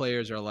now, the So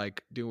players are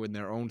like doing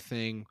their own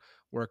thing,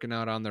 working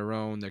out on their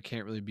own. There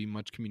can't really be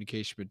much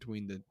communication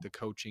between the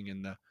coaching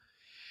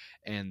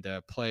and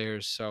the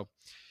players. So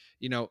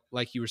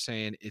like you were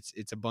saying,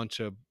 it's a bunch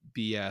of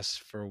BS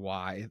for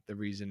why the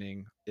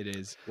reasoning it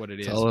is what it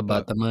it's is. all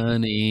about But the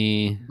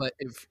money.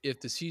 if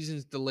the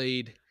season's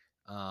delayed,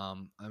 I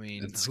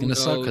mean, It's who gonna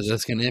suck because knows?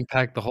 that's gonna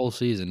impact the whole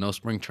season. No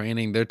spring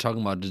training. They're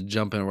talking about just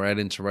jumping right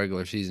into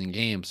regular season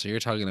games. So Oh yeah, you're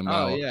talking about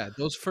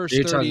those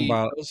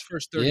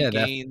first 30 yeah,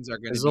 that games are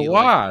going to is a be like,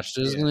 wash.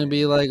 There's yeah, gonna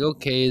be like,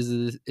 okay,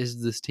 is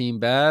this team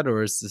bad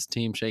or is this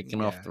team shaking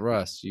off yeah, the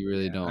rust? You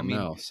really yeah. don't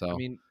know. So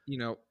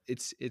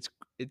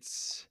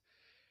It's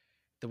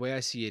the way I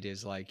see it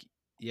is like,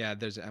 yeah,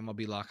 there's an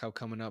MLB lockout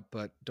coming up,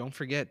 but don't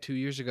forget 2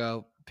 years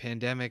ago,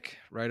 pandemic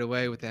right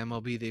away with the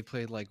MLB, they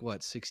played like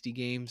what 60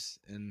 games,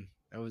 and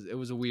it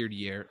was a weird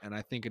year, and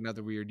I think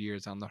another weird year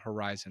is on the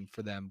horizon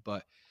for them,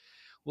 but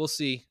we'll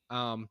see.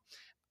 I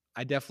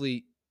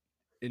definitely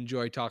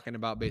enjoy talking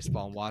about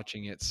baseball and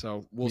watching it,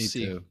 so we'll me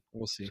see. too.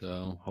 We'll see.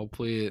 So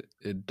hopefully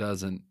it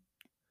doesn't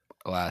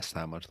last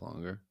that much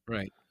longer.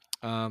 Right.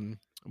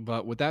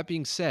 But with that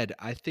being said,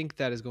 I think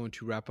that is going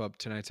to wrap up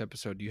tonight's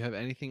episode. Do you have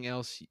anything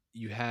else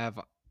you have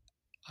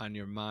on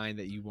your mind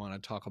that you want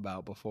to talk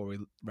about before we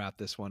wrap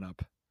this one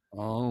up?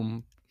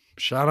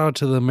 Shout out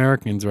to the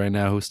Americans right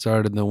now who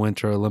started the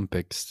Winter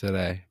Olympics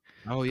today.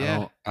 Oh I yeah,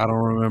 don't I don't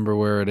remember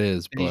where it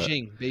is, but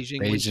Beijing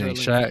Beijing.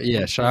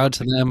 Winter Shout out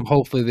to Olympics. them.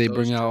 Hopefully they Those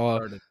bring out just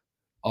started.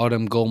 all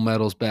them gold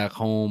medals back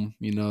home,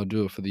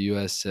 do it for the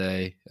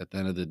USA at the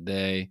end of the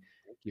day.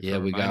 Thank you Yeah,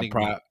 for we got reminding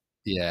me.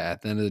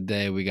 at the end of the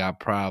day we got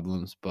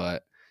problems,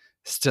 but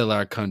still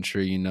our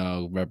country,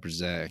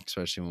 represent,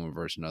 especially when we're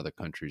versing other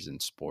countries in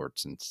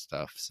sports and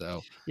stuff.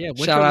 So Yeah,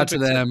 Winter shout out to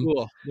Olympics are them.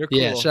 cool. They're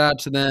Yeah, cool. shout out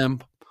to them.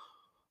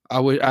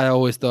 I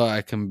always thought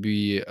I can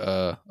be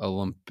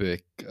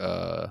Olympic.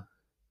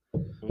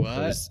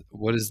 What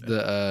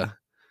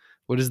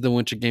What? is the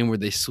winter game where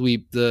they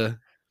sweep the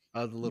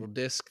Oh, the little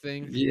disc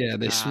thing? yeah,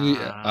 they sweep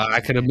Ah, I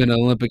could have man. been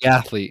an Olympic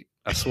athlete,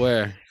 I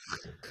swear.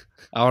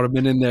 I would have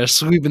been in there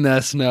sweeping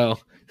that snow.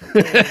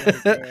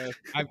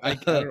 Oh my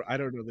gosh. I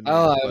don't know the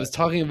Oh, name, I was but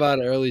talking about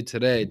it early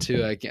today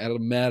too.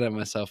 I'm mad at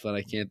myself that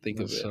I can't think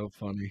of that's it. so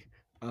funny.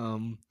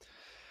 Um,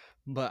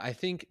 but I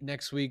think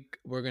next week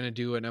we're gonna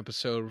do an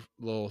episode,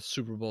 little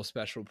Super Bowl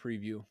special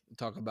preview.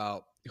 Talk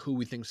about who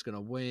we think's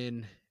gonna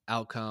win,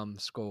 outcome,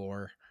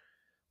 score,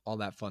 all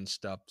that fun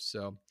stuff.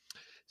 So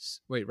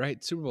wait,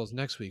 right? Super Bowl's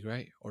next week,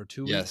 right? Or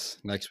 2 weeks? Yes,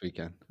 next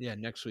weekend. Yeah,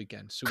 next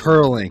weekend. Super Bowl.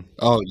 Curling.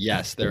 Oh,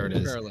 yes, there it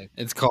is. Curling.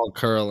 It's called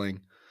curling.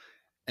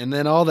 And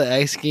then all the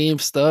X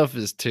Games stuff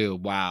is too.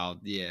 Wow,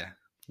 yeah.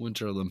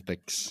 Winter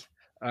Olympics.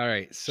 All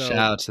right. Shout So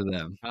out to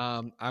them.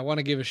 I want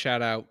to give a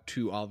shout out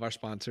to all of our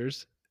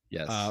sponsors.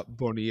 Yes.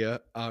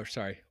 Bonilla,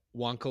 sorry,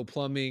 Wanco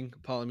Plumbing,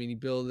 Palomini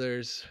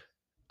Builders,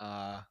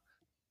 uh,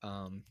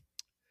 um,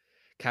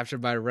 Captured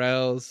by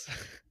Rails.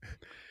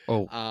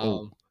 Oh,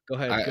 oh, Go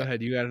ahead, I go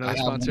ahead. You got I another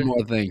have one sponsor?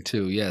 more thing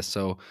too. Yes,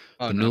 so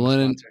Oh, the New not a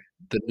London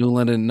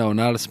sponsor. no,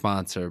 not a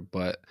sponsor,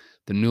 but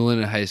the New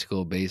London High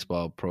School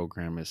baseball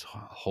program is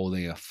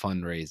holding a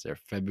fundraiser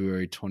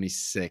February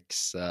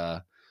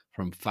 26th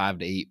from 5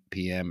 to 8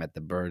 p.m. at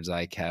the Bird's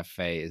Eye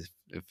Cafe.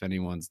 If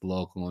anyone's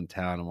local in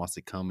town and wants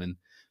to come and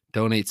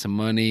donate some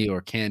money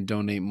or can't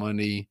donate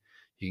money,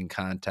 you can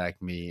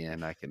contact me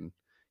and I can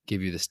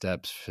give you the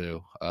steps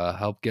to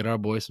help get our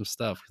boys some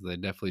stuff because they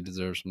definitely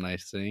deserve some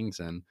nice things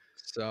and we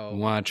So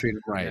want to treat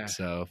them right. yeah,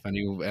 So if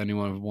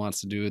anyone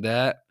wants to do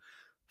that,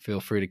 feel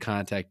free to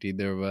contact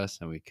either of us,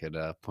 and we could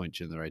point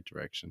you in the right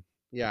direction.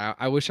 yeah.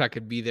 I wish I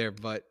could be there,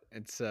 but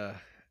it's a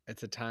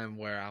time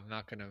where I'm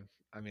not gonna.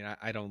 I mean,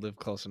 I don't live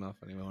close enough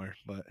anymore,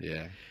 but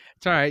Yeah,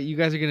 it's all right. You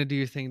guys are gonna do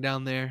your thing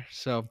down there,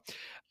 so you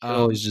could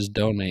always um, just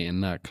donate and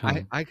not I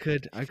come. I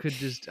could I could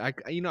just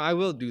I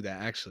will do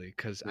that actually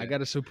because I Yeah. got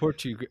to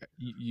support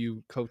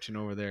you coaching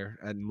over there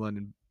at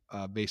London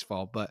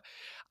baseball. But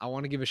I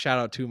want to give a shout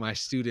out to my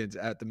students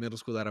at the middle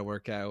school that I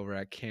work at over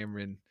at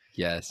Cameron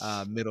Yes.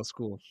 Middle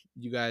School.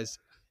 You guys,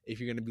 if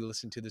you're going to be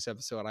listening to this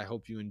episode, I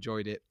hope you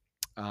enjoyed it.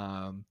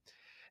 Um,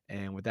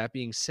 and with that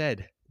being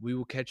said, we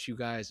will catch you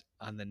guys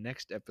on the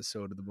next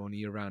episode of the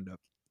Bonilla Roundup.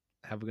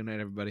 Have a good night,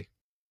 everybody.